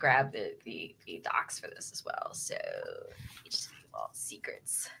actually grab the docs for this as well. So HashiCorp Vault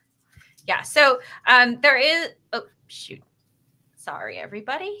Secrets. Yeah, so there is, oh, shoot. Sorry,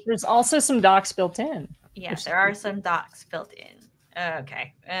 everybody. There's also some docs built in. Yeah, there are some docs built in.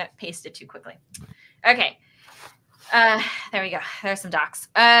 Okay, pasted too quickly. Okay. There we go. There's some docs.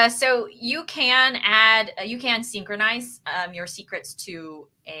 So you can add, you can synchronize your secrets to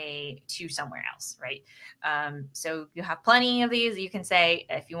somewhere else, right? So you have plenty of these. You can say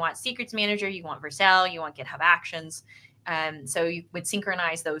if you want Secrets Manager, you want Vercel, you want GitHub Actions. So you would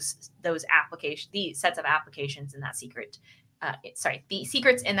synchronize those applications, these sets of applications in that secret. The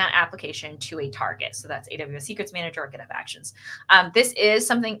secrets in that application to a target. So that's AWS Secrets Manager or GitHub Actions. This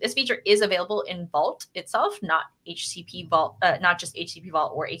feature is available in Vault itself, not HCP Vault, not just HCP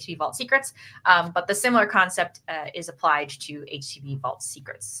Vault or HCP Vault Secrets, but the similar concept is applied to HCP Vault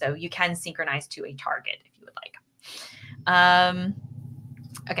Secrets. So you can synchronize to a target if you would like.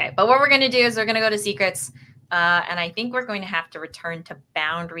 Okay, but what we're going to do is we're going to go to Secrets, and I think we're going to have to return to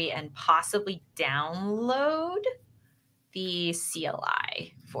Boundary and possibly download the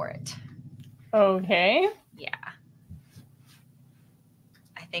CLI for it. Okay. Yeah.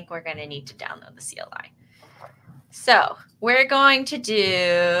 I think we're going to need to download the CLI. So we're going to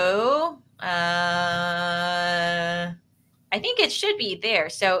do, I think it should be there.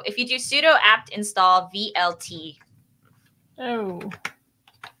 So if you do sudo apt install VLT. Oh.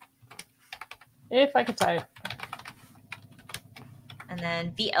 If I could type. And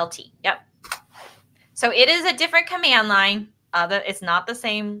then VLT. Yep. So it is a different command line. It's not the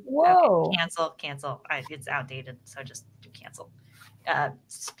same. Whoa. Okay, cancel. It's outdated, so just do cancel.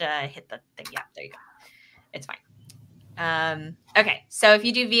 Hit the thing. Yeah, there you go. It's fine. Okay, so if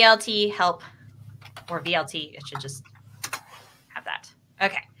you do VLT help or VLT, it should just have that.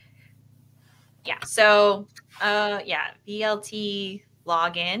 Okay. Yeah, so VLT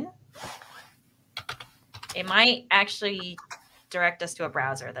login. It might actually direct us to a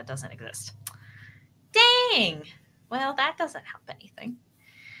browser that doesn't exist. Dang. Well, that doesn't help anything.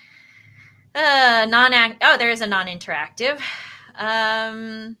 There is a non-interactive.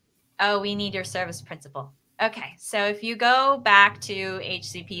 Oh, we need your service principal. Okay, so if you go back to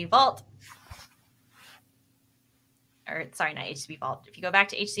HCP Vault, or sorry, not HCP Vault. If you go back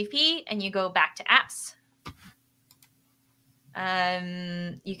to HCP and you go back to apps,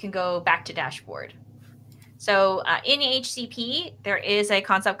 you can go back to dashboard. So in HCP, there is a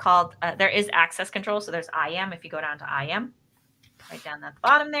concept called, there is access control. So there's IAM. If you go down to IAM, right down at the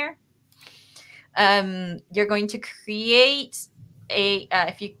bottom there, you're going to create a,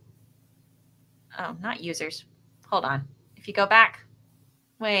 not users. Hold on. If you go back,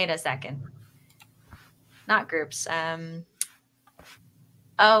 wait a second. Not groups.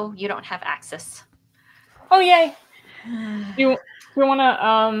 Oh, you don't have access. Oh, yay. You want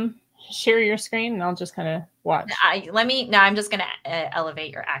to share your screen and I'll just kind of watch? I'm just going to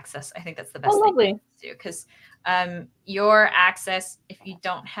elevate your access. I think that's the best thing to do, because your access, if you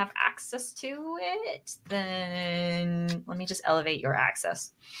don't have access to it, then let me just elevate your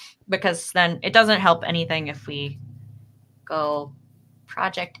access, because then it doesn't help anything if we go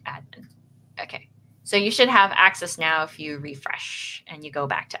project admin. Okay. So you should have access now if you refresh and you go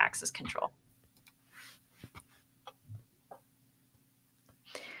back to access control.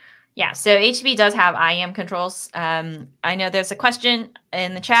 Yeah, so HCP does have IAM controls. I know there's a question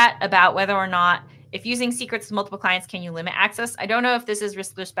in the chat about whether or not, if using secrets with multiple clients, can you limit access? I don't know if this is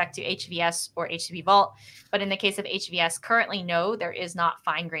with respect to HVS or HCP Vault, but in the case of HVS, currently, no, there is not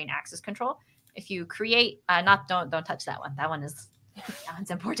fine-grained access control. If you create, don't touch that one. That one's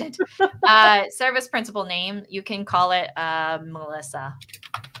important. Service principal name, you can call it Melissa.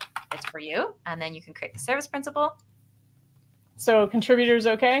 It's for you, and then you can create the service principal. So contributors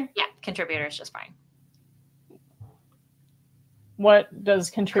okay? Yeah, contributor is just fine. What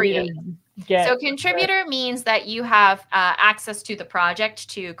does contributor get? So contributor means that you have access to the project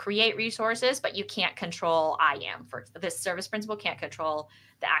to create resources, but you can't control IAM. For this service principal can't control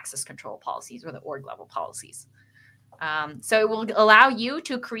the access control policies or the org level policies. So it will allow you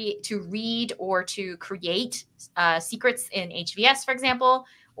to read or to create secrets in HVS, for example,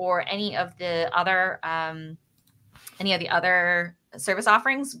 or any of the other service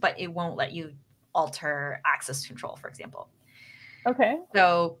offerings, but it won't let you alter access control, for example. Okay.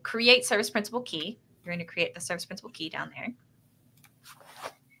 So create service principal key. You're going to create the service principal key down there.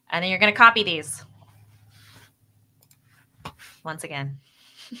 And then you're going to copy these. Once again.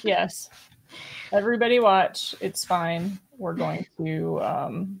 Yes. Everybody watch. It's fine. We're going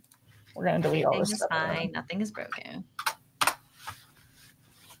to delete all this stuff. Fine. Nothing is broken.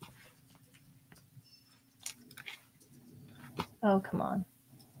 Oh, come on.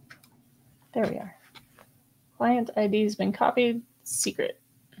 There we are. Client ID has been copied. Secret.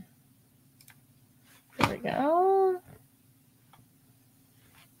 There we go.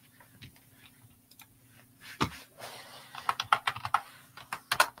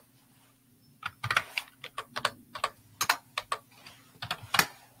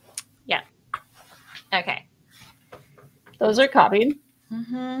 Yeah. Okay. Those are copied.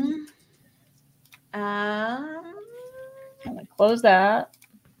 Mm-hmm. I'm gonna close that.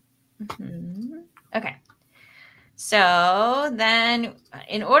 Mm-hmm. Okay. So then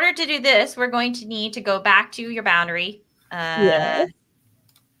in order to do this, we're going to need to go back to your boundary. Yes.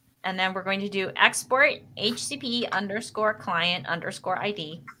 And then we're going to do export HCP _ client _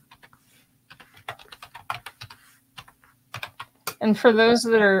 ID. And for those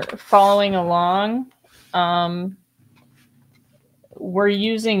that are following along, we're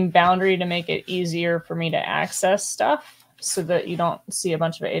using boundary to make it easier for me to access stuff so that you don't see a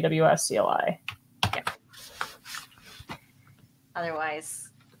bunch of AWS CLI. Yep. Otherwise,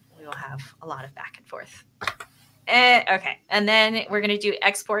 we will have a lot of back and forth. Okay. And then we're going to do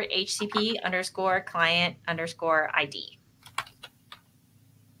export HCP _ client _ ID.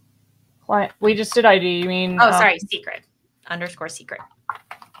 Client. We just did ID. You mean? Oh, sorry. Secret _ secret.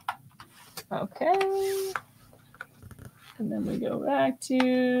 Okay. And then we go back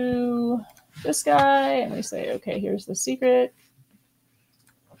to this guy and we say, okay, here's the secret.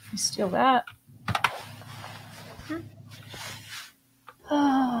 We steal that.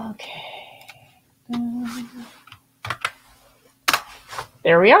 Okay.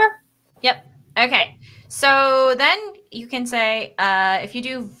 There we are. Yep. Okay. So then you can say, if you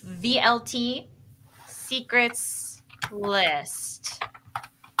do VLT secrets list,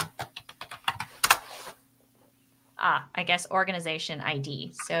 I guess organization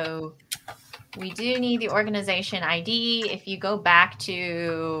ID. So we do need the organization ID. If you go back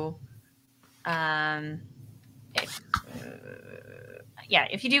to,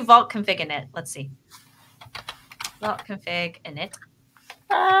 if you do vault config init, let's see. Vault config init.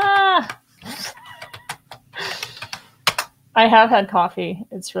 I have had coffee.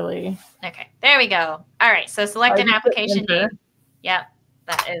 It's really... Okay, there we go. All right, so select an application name. Yep,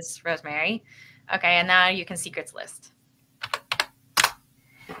 that is Rosemary. Okay, and now you can secrets list.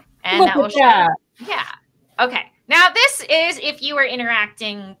 And that will show. Yeah. Okay. Now, this is if you were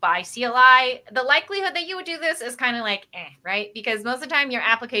interacting by CLI, the likelihood that you would do this is kind of like, right? Because most of the time your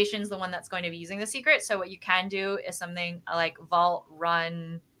application is the one that's going to be using the secret. So what you can do is something like vault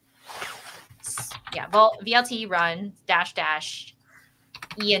run, vault VLT run --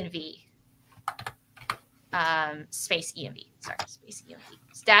 env, space env, space env,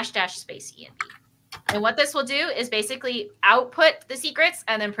 -- space env. And what this will do is basically output the secrets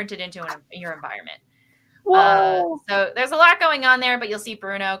and then print it into your environment. So there's a lot going on there, but you'll see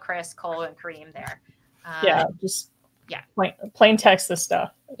Bruno, Chris, Cole, and Kareem there. Plain text this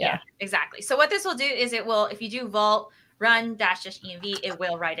stuff. Yeah, exactly. So what this will do is it will, if you do vault run -- env, it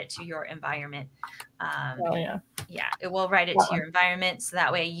will write it to your environment. It will write it to your environment. So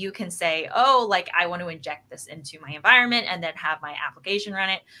that way you can say, oh, like I want to inject this into my environment and then have my application run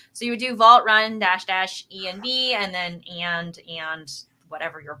it. So you would do vault run -- env and then and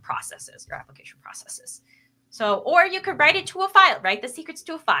whatever your process is, your application process is. So, or you could write it to a file, write the secrets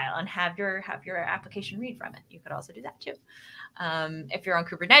to a file and have your application read from it. You could also do that too. If you're on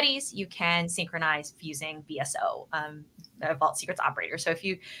Kubernetes, you can synchronize using VSO, Vault Secrets operator. So if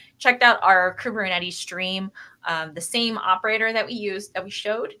you checked out our Kubernetes stream, the same operator that we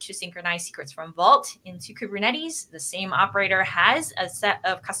showed to synchronize secrets from Vault into Kubernetes, the same operator has a set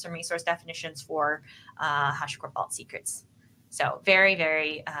of custom resource definitions for HashiCorp Vault Secrets. So very,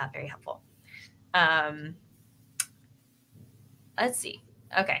 very, very helpful. Let's see.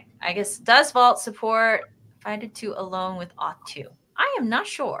 Okay, I guess does Vault support provided to alone with auth 2? I am not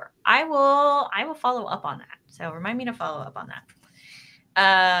sure. I will follow up on that. So remind me to follow up on that.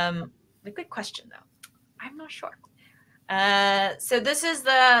 A good question though. I'm not sure. So this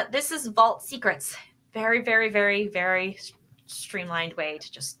is Vault Secrets. Very, very, very, very streamlined way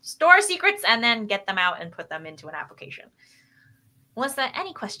to just store secrets and then get them out and put them into an application. Melissa,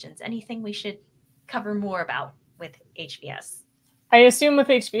 any questions? Anything we should cover more about with HVS? I assume with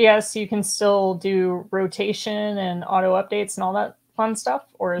HVS you can still do rotation and auto updates and all that fun stuff,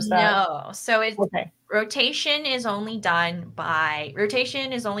 or is that no? So it's okay. Rotation is only done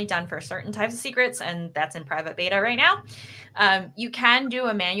for certain types of secrets, and that's in private beta right now. You can do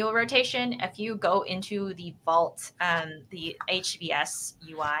a manual rotation if you go into the Vault, the HVS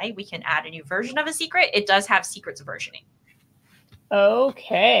UI. We can add a new version of a secret. It does have secrets versioning.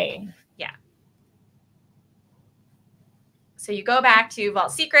 Okay. Yeah. So you go back to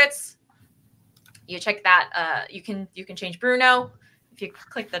Vault Secrets. You check that. You can change Bruno. If you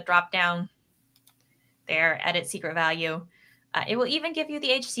click the drop down there, edit secret value. It will even give you the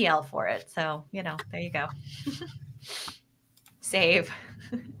HCL for it. So there you go. Save.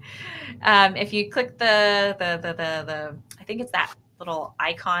 If you click the I think it's that little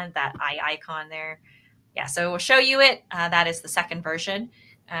icon, that icon there. Yeah, so it will show you it. That is the second version,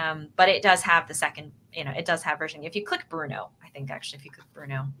 but it does have the second. It does have version. If you click Bruno, I think actually if you click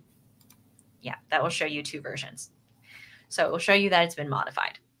Bruno, yeah, that will show you 2 versions. So it will show you that it's been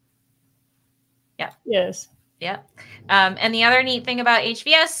modified. Yeah. Yes. Yeah. And the other neat thing about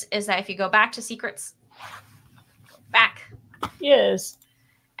HVS is that if you go back to secrets, yes,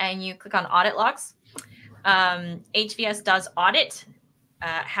 and you click on audit logs, HVS does audit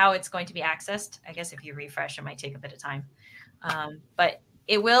how it's going to be accessed. I guess if you refresh, it might take a bit of time, but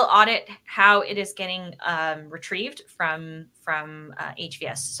it will audit how it is getting retrieved from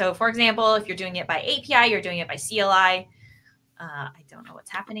HVS. So for example, if you're doing it by API, you're doing it by CLI. I don't know what's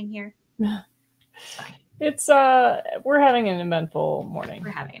happening here. It's fine. It's we're having an eventful morning.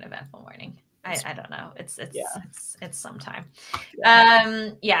 We're having an eventful morning. I don't know. It's sometime.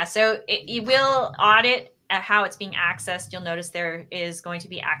 Yeah. So it will audit how it's being accessed. You'll notice there is going to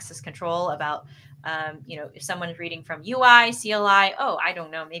be access control about if someone is reading from UI, CLI, oh, I don't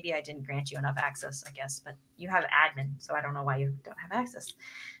know, maybe I didn't grant you enough access, I guess, but you have admin, so I don't know why you don't have access.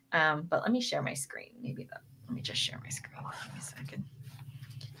 But let me share my screen. Let me just share my screen. Give me a second.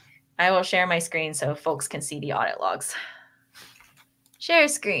 I will share my screen so folks can see the audit logs. Share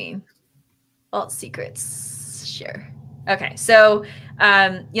screen. Vault Secrets. Share. Okay, so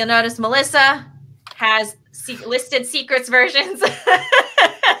you'll notice Melissa has listed secrets versions.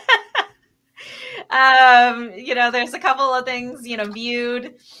 There's a couple of things,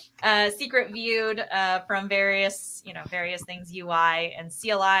 viewed, secret viewed from various things, UI and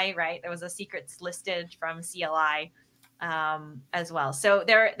CLI, right? There was a secrets listed from CLI as well. So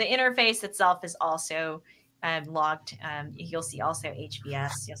the interface itself is also logged. You'll see also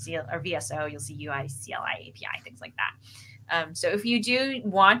HVS, you'll see or VSO, you'll see UI, CLI, API, things like that. So if you do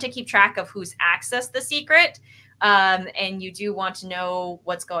want to keep track of who's accessed the secret, and you do want to know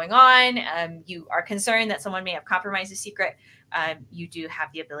what's going on, you are concerned that someone may have compromised the secret, you do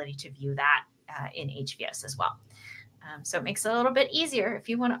have the ability to view that in HVS as well. So it makes it a little bit easier if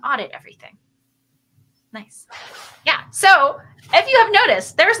you want to audit everything. Nice. Yeah. So if you have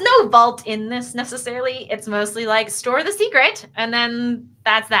noticed, there's no vault in this necessarily. It's mostly like store the secret, and then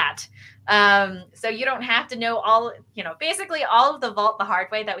that's that. So you don't have to know all, basically all of the vault the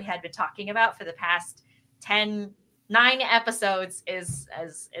hard way that we had been talking about for the past 9 episodes is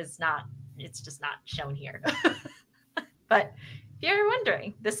not, it's just not shown here. But if you're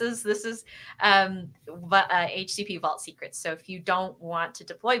wondering, this is HCP Vault Secrets. So if you don't want to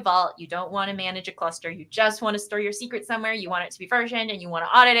deploy Vault, you don't want to manage a cluster, you just want to store your secret somewhere, you want it to be versioned, and you want to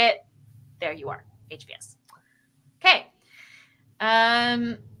audit it, there you are, HVS. Okay.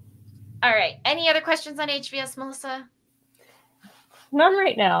 All right. Any other questions on HVS, Melissa? None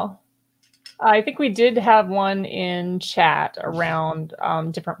right now. I think we did have one in chat around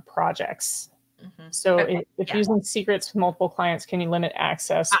different projects. So if using secrets with multiple clients, can you limit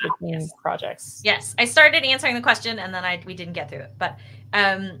access between projects? Yes, I started answering the question and then we didn't get through it. But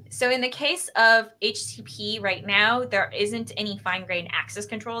so in the case of HCP right now, there isn't any fine-grained access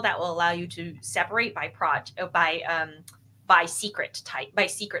control that will allow you to separate by secret type, by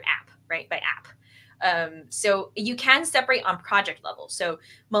secret app, right? By app. So you can separate on project level. So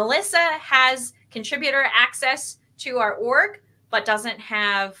Melissa has contributor access to our org, but doesn't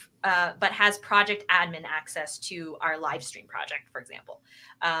have, but has project admin access to our live stream project, for example.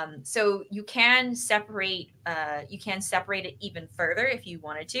 So you can separate it even further if you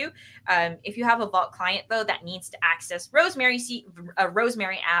wanted to. If you have a Vault client though that needs to access Rosemary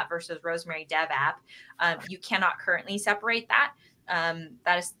app versus Rosemary Dev app, you cannot currently separate that.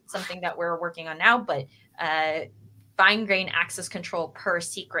 That is something that we're working on now, but fine-grained access control per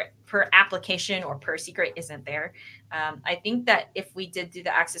application or per secret isn't there. I think that if we did do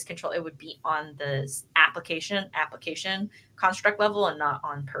the access control, it would be on the application construct level and not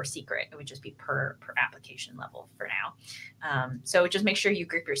on per secret. It would just be per application level for now. So just make sure you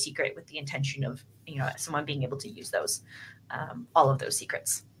group your secret with the intention of someone being able to use those, all of those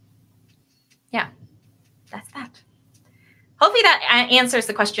secrets. Yeah, that's that. Hopefully that answers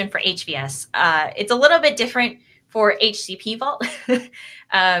the question for HVS. It's a little bit different for HCP Vault.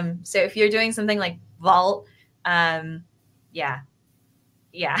 So if you're doing something like Vault, yeah.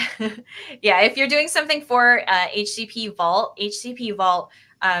 If you're doing something for HCP Vault, if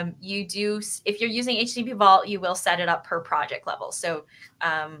you're using HCP Vault, you will set it up per project level. So,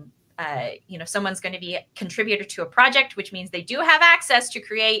 someone's going to be a contributor to a project, which means they do have access to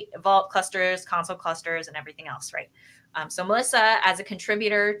create Vault clusters, console clusters, and everything else, right? So Melissa, as a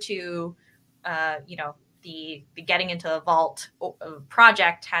contributor to, the getting into a Vault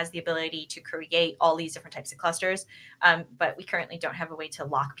project, has the ability to create all these different types of clusters, but we currently don't have a way to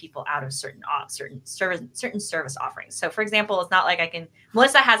lock people out of certain service offerings. So, for example, it's not like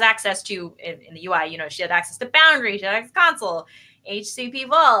Melissa has access to in the UI. She had access to Boundary, she had access to Console, HCP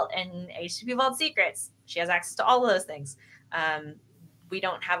Vault, and HCP Vault Secrets. She has access to all of those things. We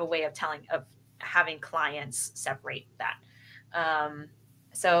don't have a way of having clients separate that.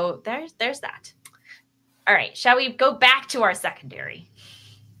 So there's that. All right, shall we go back to our secondary,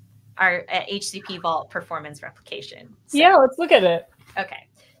 our HCP Vault performance replication? So, yeah, let's look at it. Okay,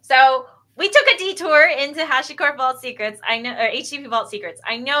 so we took a detour into HashiCorp Vault Secrets. I know, or HCP Vault Secrets.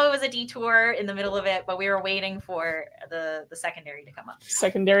 I know it was a detour in the middle of it, but we were waiting for the secondary to come up.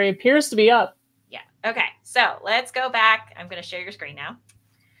 Secondary appears to be up. Yeah. Okay, so let's go back. I'm going to share your screen now.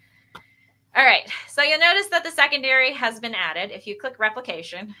 All right, so you'll notice that the secondary has been added. If you click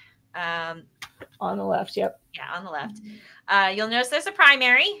replication, on the left, yep. Yeah, on the left. You'll notice there's a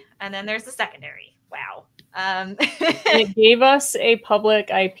primary, and then there's the secondary. Wow. It gave us a public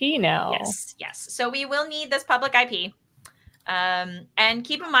IP now. Yes. So we will need this public IP. And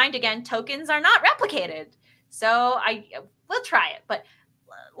keep in mind, again, tokens are not replicated. So we'll try it, but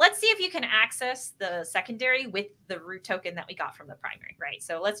let's see if you can access the secondary with the root token that we got from the primary, right?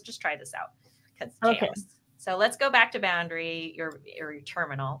 So let's just try this out. Okay. So let's go back to Boundary, your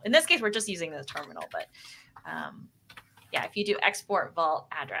terminal. In this case, we're just using the terminal, but yeah, if you do export vault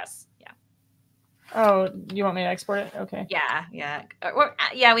address, yeah. Oh, you want me to export it? Okay. Yeah.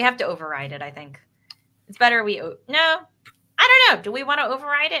 Yeah, we have to override it, I think. It's better no, I don't know. Do we want to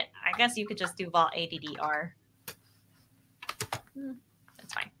override it? I guess you could just do vault ADDR.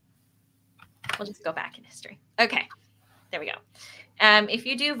 That's fine. We'll just go back in history. Okay, there we go. If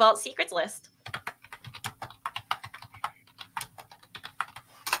you do vault secrets list,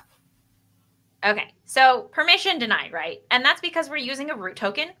 okay, so permission denied, right? And that's because we're using a root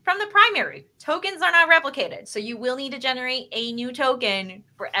token from the primary. Tokens are not replicated, so you will need to generate a new token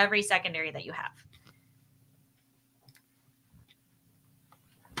for every secondary that you have.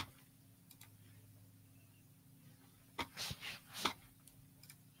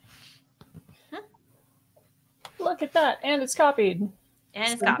 look at that. And it's copied. And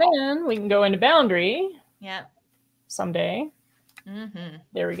it's so copied. Then we can go into boundary. Yep. Someday. Mm-hmm.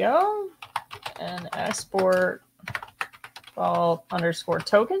 There we go. And export vault _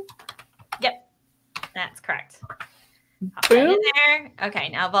 token. Yep. That's correct. Pop Boom. that in there. Okay,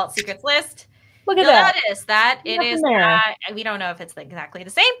 now Vault Secrets list. Look at You'll that. notice that it is we don't know if it's exactly the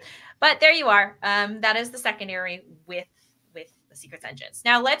same, but there you are. That is the secondary with the secrets engines.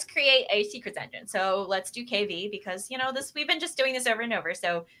 Now let's create a secrets engine. So let's do KV because we've been just doing this over and over.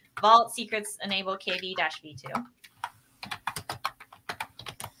 So Vault Secrets enable KV-V2.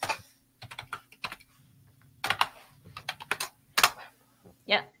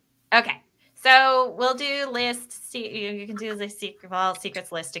 Yep. Okay. So we'll do list. You can do the Vault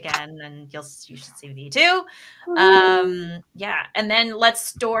Secrets list again, and you should see V2. Yeah, and then let's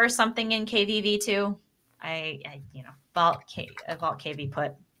store something in KV-V2. Vault KV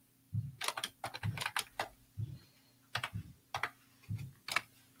put.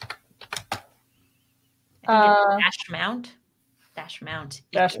 I think it's dash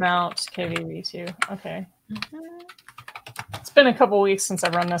mount KV-V2. Okay. It's been a couple weeks since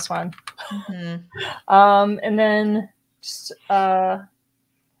I've run this one. And then just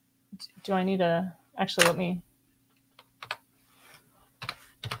do I need to actually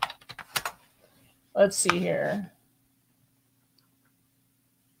let's see here.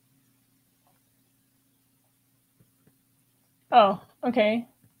 Oh, okay.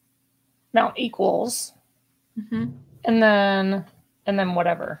 Mount equals. And then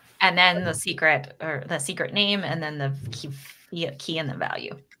whatever. And then the secret or the secret name, and then the key and the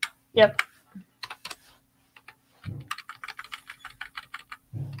value. Yep.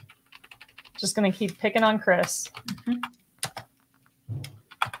 Just gonna keep picking on Chris.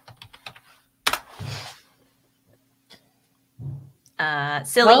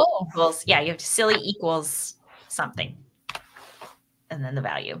 Silly equals, you have to silly equals something. And then the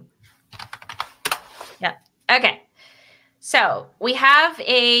value. Yep. Okay. So we have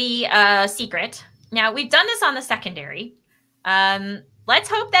a secret. Now we've done this on the secondary. Let's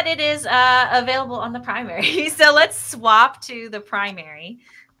hope that it is available on the primary. So let's swap to the primary.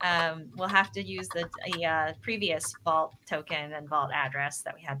 We'll have to use the previous vault token and vault address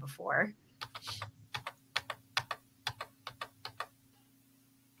that we had before.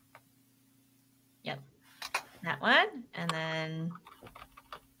 Yep, that one. And then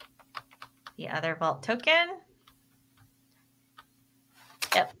the other vault token.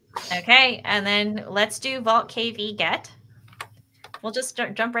 Yep. Okay, and then let's do vault KV get. We'll just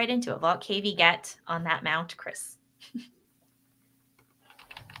jump right into it. Vault KV get on that mount, Chris.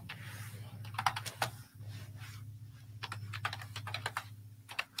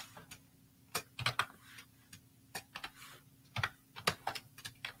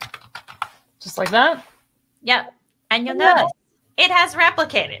 Just like that? Yep. And you'll notice it has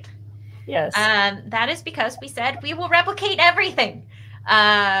replicated. Yes. That is because we said we will replicate everything.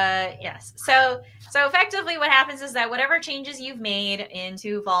 Yes. So effectively what happens is that whatever changes you've made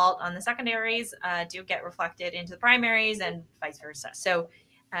into Vault on the secondaries do get reflected into the primaries and vice versa. So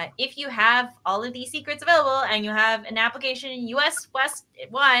if you have all of these secrets available and you have an application in US West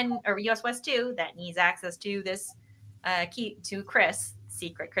 1 or US West 2 that needs access to this key to Chris's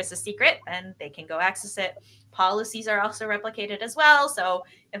secret, and they can go access it. Policies are also replicated as well. So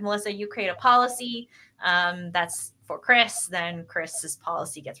if Melissa, you create a policy that's for Chris, then Chris's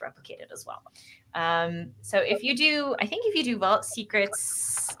policy gets replicated as well. So if you do, I think if you do Vault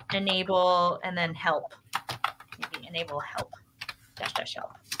Secrets enable and then help, maybe enable help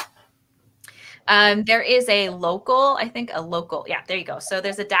 --help. There is a local, yeah, there you go. So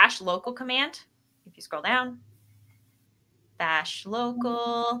there's a -local command. If you scroll down,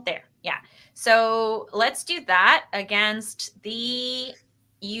 -local there. Yeah. So let's do that against the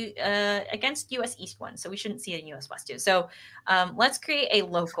against US East 1. So we shouldn't see it in US West 2. So let's create a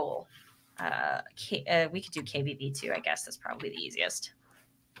local. We could do KV-V2, I guess. That's probably the easiest.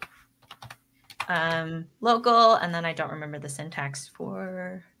 Local, and then I don't remember the syntax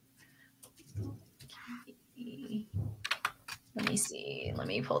for KV. Let me see. Let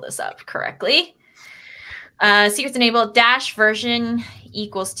me pull this up correctly. Secrets enabled -version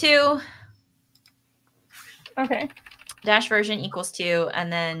equals 2. Okay. -version equals 2,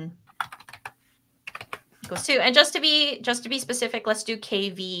 and then equals 2. And just to be specific, let's do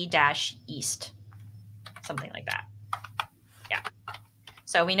KV-east, something like that. Yeah.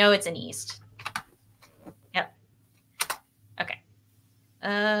 So we know it's an east. Yep. Okay.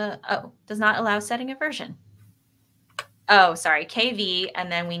 Oh, does not allow setting a version. Oh, sorry, KV,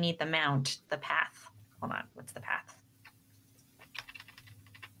 and then we need the mount, the path. Hold on, what's the path?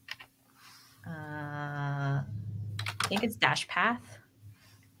 think it's dash path.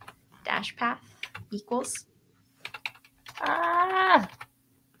 Dash path equals. Ah.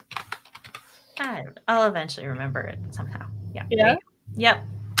 I'll eventually remember it somehow. Yeah. Yeah. Yep.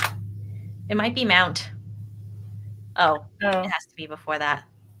 It might be mount. Oh, Oh. it has to be before that.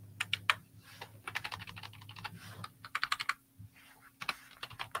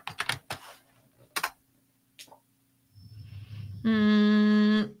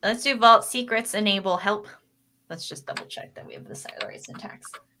 Let's do Vault Secrets enable help. Let's just double check that we have the right syntax.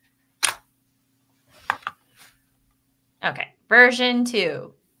 Okay, version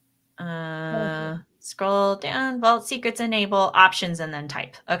 2. Scroll down, Vault Secrets enable, options, and then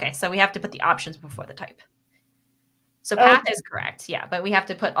type. Okay, so we have to put the options before the type. So path is correct, yeah, but we have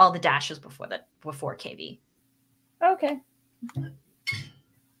to put all the dashes before KV. Okay.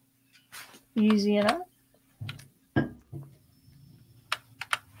 Easy enough.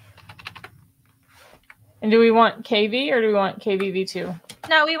 And do we want KV or do we want KVV2?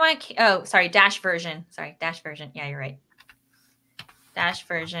 No, we want, dash version. Sorry, dash version. Yeah, you're right. Dash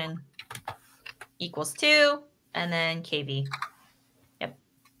version equals 2, and then KV. Yep.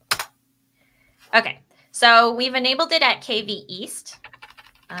 Okay, so we've enabled it at KV East.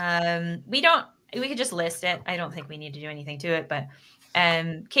 We could just list it. I don't think we need to do anything to it, but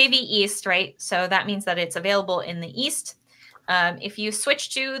KV East, right? So that means that it's available in the East. If you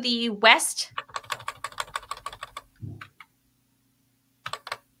switch to the West,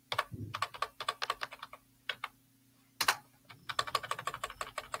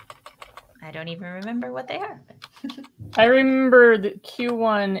 I don't even remember what they are. I remember that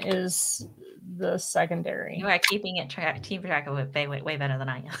Q1 is the secondary. You are keeping track of it way better than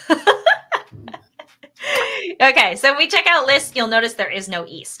I am. Okay, so we check out list. You'll notice there is no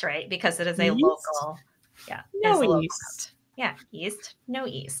East, right? Because it is a local. Yeah, no East. Yeah, East, no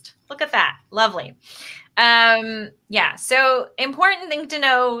East. Look at that, lovely. Yeah. So important thing to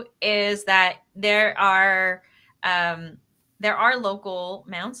know is that there are local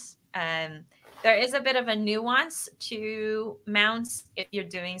mounts. There is a bit of a nuance to mounts if you're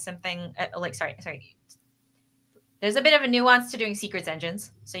doing something There's a bit of a nuance to doing secrets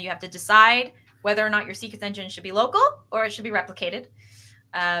engines. So you have to decide whether or not your secrets engine should be local or it should be replicated.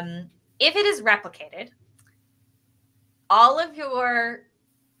 If it is replicated, all of your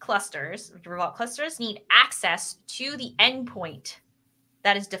clusters, your Vault clusters, need access to the endpoint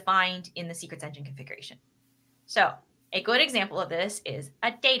that is defined in the secrets engine configuration. So a good example of this is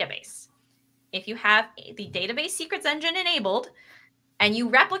a database. If you have the database secrets engine enabled and you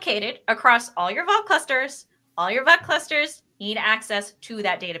replicate it across all your Vault clusters need access to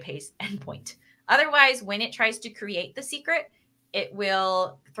that database endpoint. Otherwise, when it tries to create the secret, it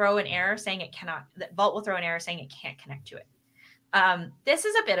will throw an error saying it cannot, Vault will throw an error saying it can't connect to it. This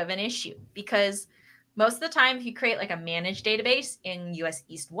is a bit of an issue because most of the time, if you create like a managed database in US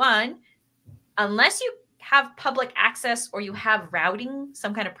East 1, unless you have public access or you have routing,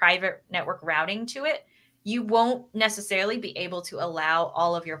 some kind of private network routing to it, you won't necessarily be able to allow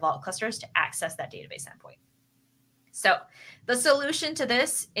all of your Vault clusters to access that database endpoint. So the solution to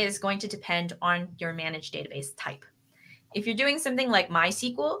this is going to depend on your managed database type. If you're doing something like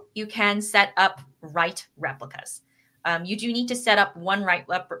MySQL, you can set up write replicas. You do need to set up one write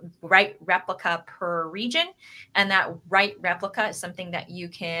replica per region, and that write replica is something that you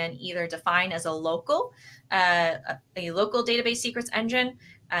can either define as a local database secrets engine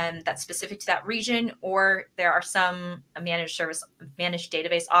that's specific to that region, or there are some managed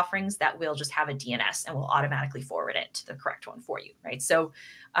database offerings that will just have a DNS and will automatically forward it to the correct one for you, right? So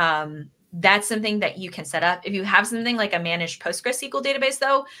that's something that you can set up. If you have something like a managed PostgreSQL database,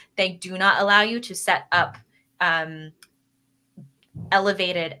 though, they do not allow you to set up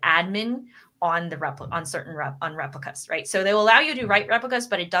elevated admin on replicas, right? So they will allow you to write replicas,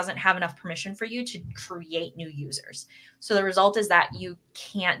 but it doesn't have enough permission for you to create new users. So the result is that you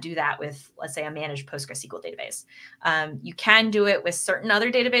can't do that with, let's say, a managed PostgreSQL database. You can do it with certain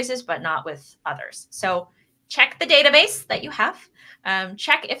other databases, but not with others. So check the database that you have.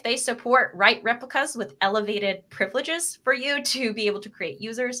 Check if they support write replicas with elevated privileges for you to be able to create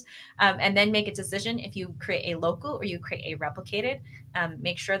users, and then make a decision if you create a local or you create a replicated.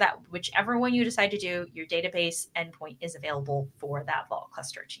 Make sure that whichever one you decide to do, your database endpoint is available for that Vault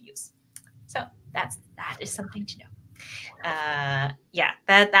cluster to use. So that is something to know. Yeah,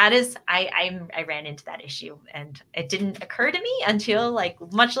 that is, I ran into that issue, and it didn't occur to me until like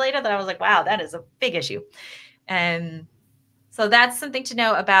much later that I was like, wow, that is a big issue. So that's something to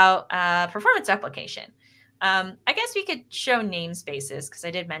know about performance replication. I guess we could show namespaces because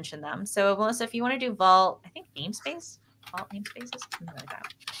I did mention them. So Melissa, if you want to do Vault, I think Vault namespaces, something like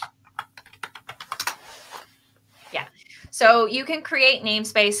that. Yeah. So you can create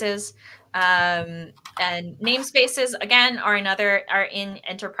namespaces, and namespaces again are in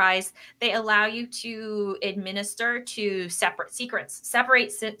enterprise. They allow you to administer to separate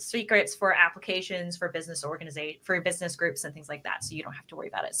secrets for applications, for business organization, for business groups and things like that. So you don't have to worry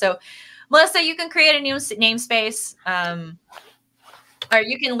about it. So Melissa, you can create a new namespace. Or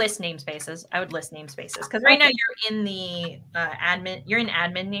you can list namespaces. I would list namespaces because right now you're in the admin. You're in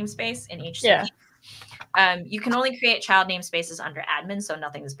admin namespace in HCP. Yeah. You can only create child namespaces under admin, so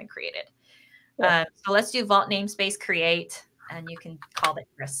nothing has been created. Yeah. So let's do Vault namespace create, and you can call it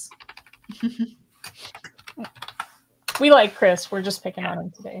Chris. We like Chris. We're just picking on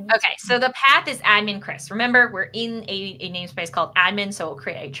him today. Okay, so the path is admin Chris. Remember, we're in a namespace called admin, so we'll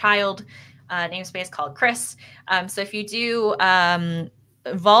create a child namespace called Chris. So if you do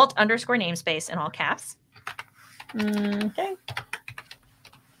Vault underscore namespace in all caps. Okay.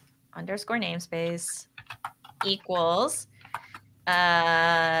 Underscore namespace equals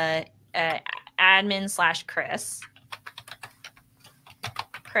admin /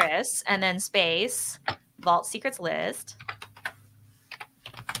 Chris, and then space Vault Secrets list.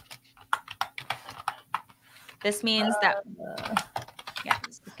 This means that,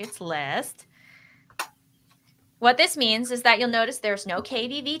 secrets list. What this means is that you'll notice there's no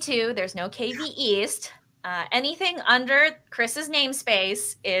KVV2, there's no KV East. Anything under Chris's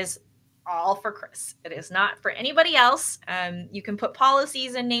namespace is all for Chris. It is not for anybody else. You can put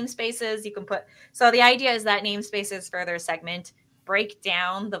policies in namespaces. You can put, so the idea is that namespaces further segment, break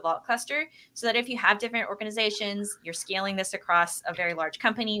down the Vault cluster so that if you have different organizations, you're scaling this across a very large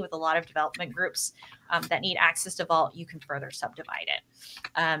company with a lot of development groups that need access to Vault, you can further subdivide it.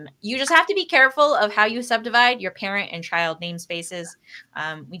 You just have to be careful of how you subdivide your parent and child namespaces.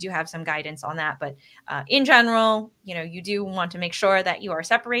 We do have some guidance on that, but in general, you do want to make sure that you are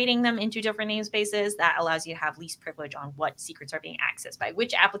separating them into different namespaces. That allows you to have least privilege on what secrets are being accessed by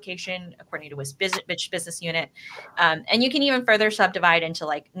which application, according to which business unit. And you can even further subdivide into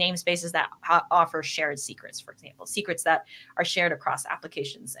like namespaces that offer shared secrets, for example, secrets that are shared across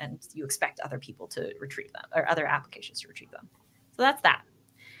applications and you expect other people to retrieve them or other applications to retrieve them. So that's that.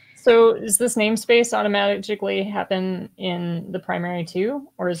 So is this namespace automatically happen in the primary too,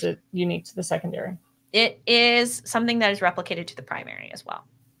 or is it unique to the secondary? It is something that is replicated to the primary as well.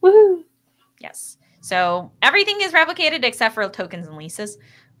 Woohoo! Yes. So everything is replicated except for tokens and leases.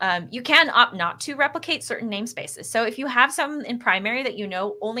 You can opt not to replicate certain namespaces. So if you have some in primary that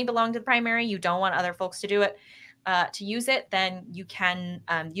only belong to the primary, you don't want other folks to do it, to use it, then you can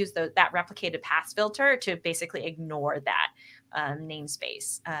use that replicated paths filter to basically ignore that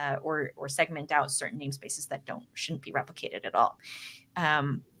namespace or segment out certain namespaces that shouldn't be replicated at all.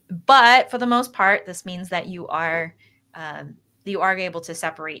 But for the most part, this means that you are able to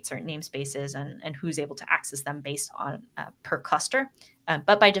separate certain namespaces and who's able to access them based on per cluster.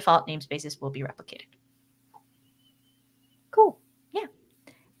 But by default, namespaces will be replicated. Cool. Yeah.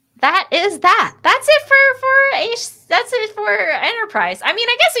 That is that. That's it for enterprise. I mean,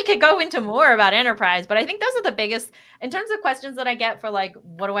 I guess we could go into more about enterprise, but I think those are the biggest in terms of questions that I get for like,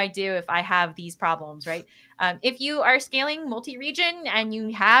 what do I do if I have these problems, right? If you are scaling multi-region and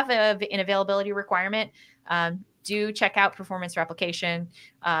you have an availability requirement, do check out performance replication.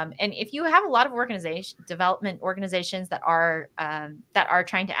 And if you have a lot of development organizations that are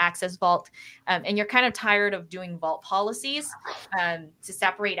trying to access Vault, and you're kind of tired of doing Vault policies to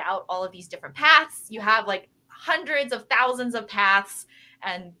separate out all of these different paths, you have like hundreds of thousands of paths,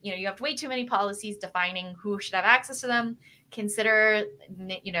 and you have way too many policies defining who should have access to them. Consider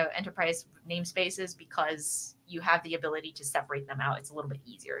enterprise namespaces because you have the ability to separate them out. It's a little bit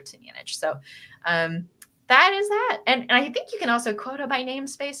easier to manage. So that is that. And I think you can also quota by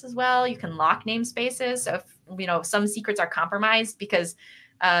namespace as well. You can lock namespaces. So if, some secrets are compromised because,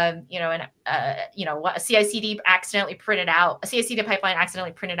 a CI/CD pipeline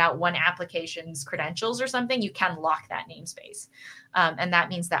accidentally printed out one application's credentials or something, you can lock that namespace. And that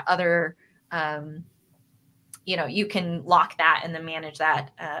means that other, you can lock that and then manage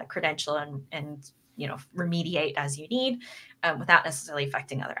that credential and remediate as you need without necessarily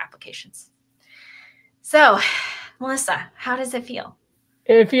affecting other applications. So, Melissa, how does it feel?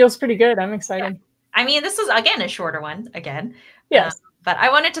 It feels pretty good. I'm excited. Yeah. I mean, this is, again, a shorter one again. Yes. But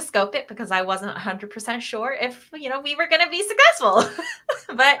I wanted to scope it because I wasn't 100% sure if, we were going to be successful.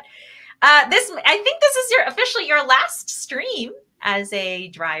 But I think this is officially your last stream as a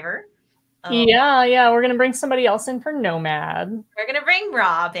driver. Oh, Yeah, we're gonna bring somebody else in for Nomad. we're going to bring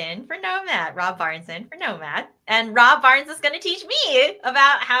Rob in for Nomad, Rob Barnes in for Nomad. And Rob Barnes is going to teach me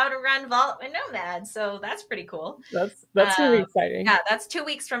about how to run Vault and Nomad. So that's pretty cool. That's gonna be exciting. Yeah, that's 2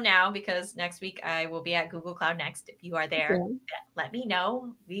 weeks from now, because next week I will be at Google Cloud Next. If you are there, Okay. let me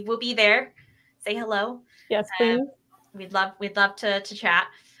know. We will be there. Say hello. Yes, please. We'd love to chat.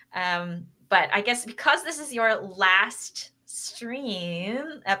 But I guess because this is your last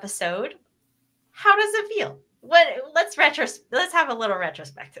stream episode, how does it feel? Let's have a little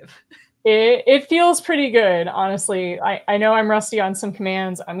retrospective. It feels pretty good, honestly. I know I'm rusty on some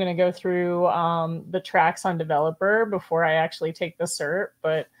commands. I'm going to go through the tracks on developer before I actually take the cert,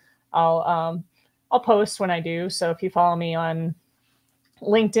 but I'll post when I do. So if you follow me on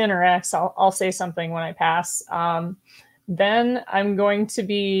LinkedIn or X, I'll say something when I pass. Then I'm going to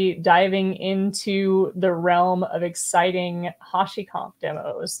be diving into the realm of exciting HashiCorp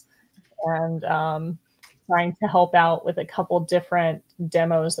demos and trying to help out with a couple different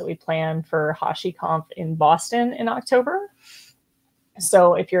demos that we plan for HashiConf in Boston in October.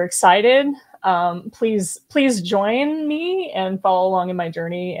 So if you're excited, please join me and follow along in my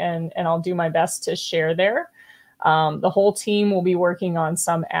journey, and I'll do my best to share there. The whole team will be working on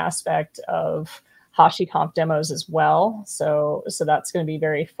some aspect of HashiConf demos as well. So that's going to be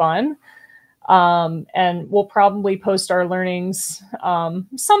very fun. And we'll probably post our learnings,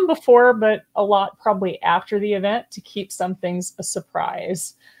 some before, but a lot probably after the event to keep some things a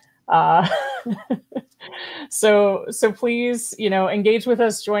surprise. So please, engage with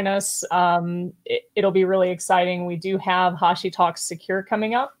us, join us. It'll be really exciting. We do have HashiTalks Secure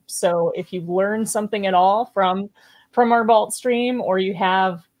coming up. So if you've learned something at all from our Vault stream, or you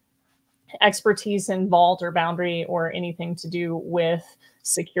have expertise in Vault or Boundary or anything to do with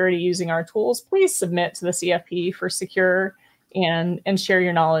security using our tools, please submit to the CFP for Secure and share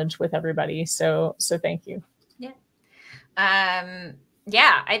your knowledge with everybody. So thank you. Yeah.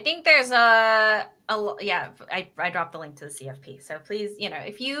 Yeah, I think there's I dropped the link to the CFP. So please,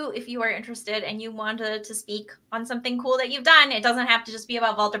 if you are interested and you want to speak on something cool that you've done, it doesn't have to just be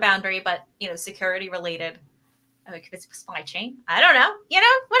about Vault or Boundary, but security related. If it's supply chain, I don't know,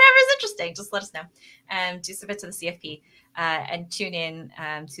 whatever is interesting, just let us know. Do submit to the CFP and tune in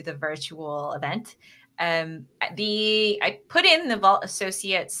to the virtual event. I put in the Vault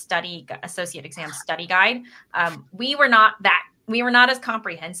Associate Exam Study Guide. We were not as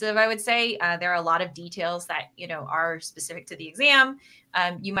comprehensive, I would say. There are a lot of details that are specific to the exam.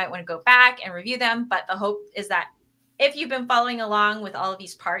 You might want to go back and review them, but the hope is that if you've been following along with all of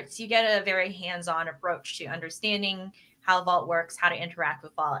these parts, you get a very hands-on approach to understanding how Vault works, how to interact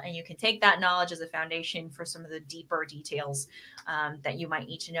with Vault, and you can take that knowledge as a foundation for some of the deeper details that you might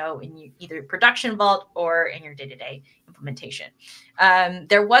need to know in either production Vault or in your day-to-day implementation.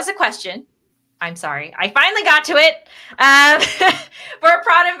 There was a question. I'm sorry, I finally got to it. For a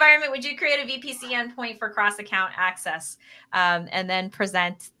prod environment, would you create a VPC endpoint for cross-account access and then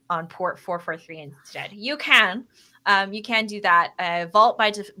present on port 443 instead? You can. You can do that. Vault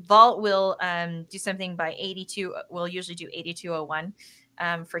will do something by 82. We'll usually do 8201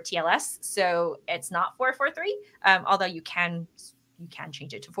 for TLS, so it's not 443. Although you can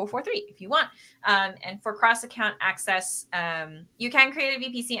change it to 443 if you want. And for cross-account access, you can create a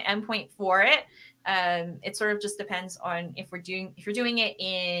VPC endpoint for it. It sort of just depends on if you're doing it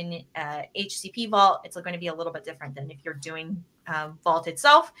in HCP Vault, it's going to be a little bit different than if you're doing Vault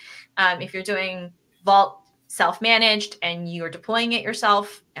itself. If you're doing Vault self-managed and you're deploying it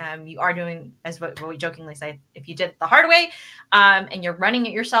yourself, you are doing, as what we jokingly say, if you did it the hard way, and you're running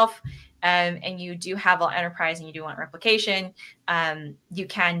it yourself, and you do have Vault Enterprise and you do want replication, you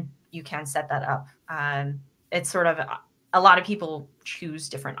can set that up. It's sort of a lot of people choose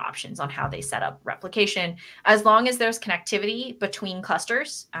different options on how they set up replication. As long as there's connectivity between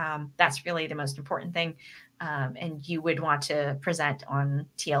clusters, that's really the most important thing. And you would want to present on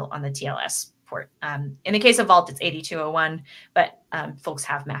the TLS port. In the case of Vault, it's 8201, but folks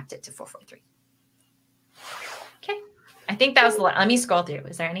have mapped it to 443. Okay. I think that was the last. Let me scroll through.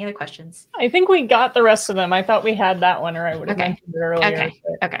 Is there any other questions? I think we got the rest of them. I thought we had that one, or I would have mentioned it earlier.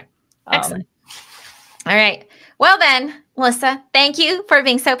 Okay. Excellent. All right. Well then, Melissa, thank you for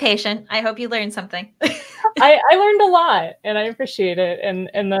being so patient. I hope you learned something. I learned a lot, and I appreciate it. And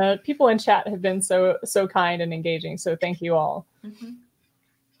the people in chat have been so kind and engaging. So thank you all. Mm-hmm.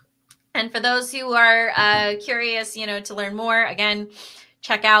 And for those who are curious, to learn more, again,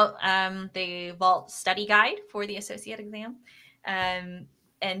 check out the Vault study guide for the associate exam.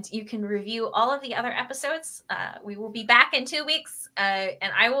 And you can review all of the other episodes. We will be back in 2 weeks,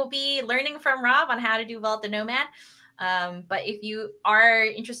 and I will be learning from Rob on how to do Vault the Nomad. But if you are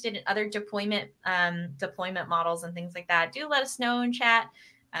interested in other deployment models and things like that, do let us know in chat.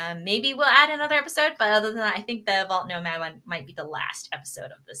 Maybe we'll add another episode, but other than that, I think the Vault Nomad one might be the last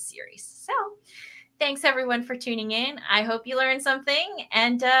episode of this series. So thanks everyone for tuning in. I hope you learned something,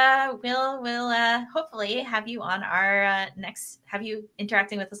 and we'll hopefully have you on our have you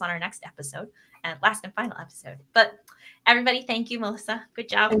interacting with us on our next episode, and last and final episode. But everybody, thank you, Melissa. Good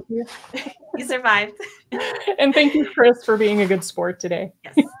job. Thank you. You survived. And thank you, Chris, for being a good sport today.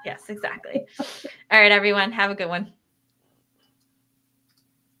 Yes, exactly. All right, everyone, have a good one.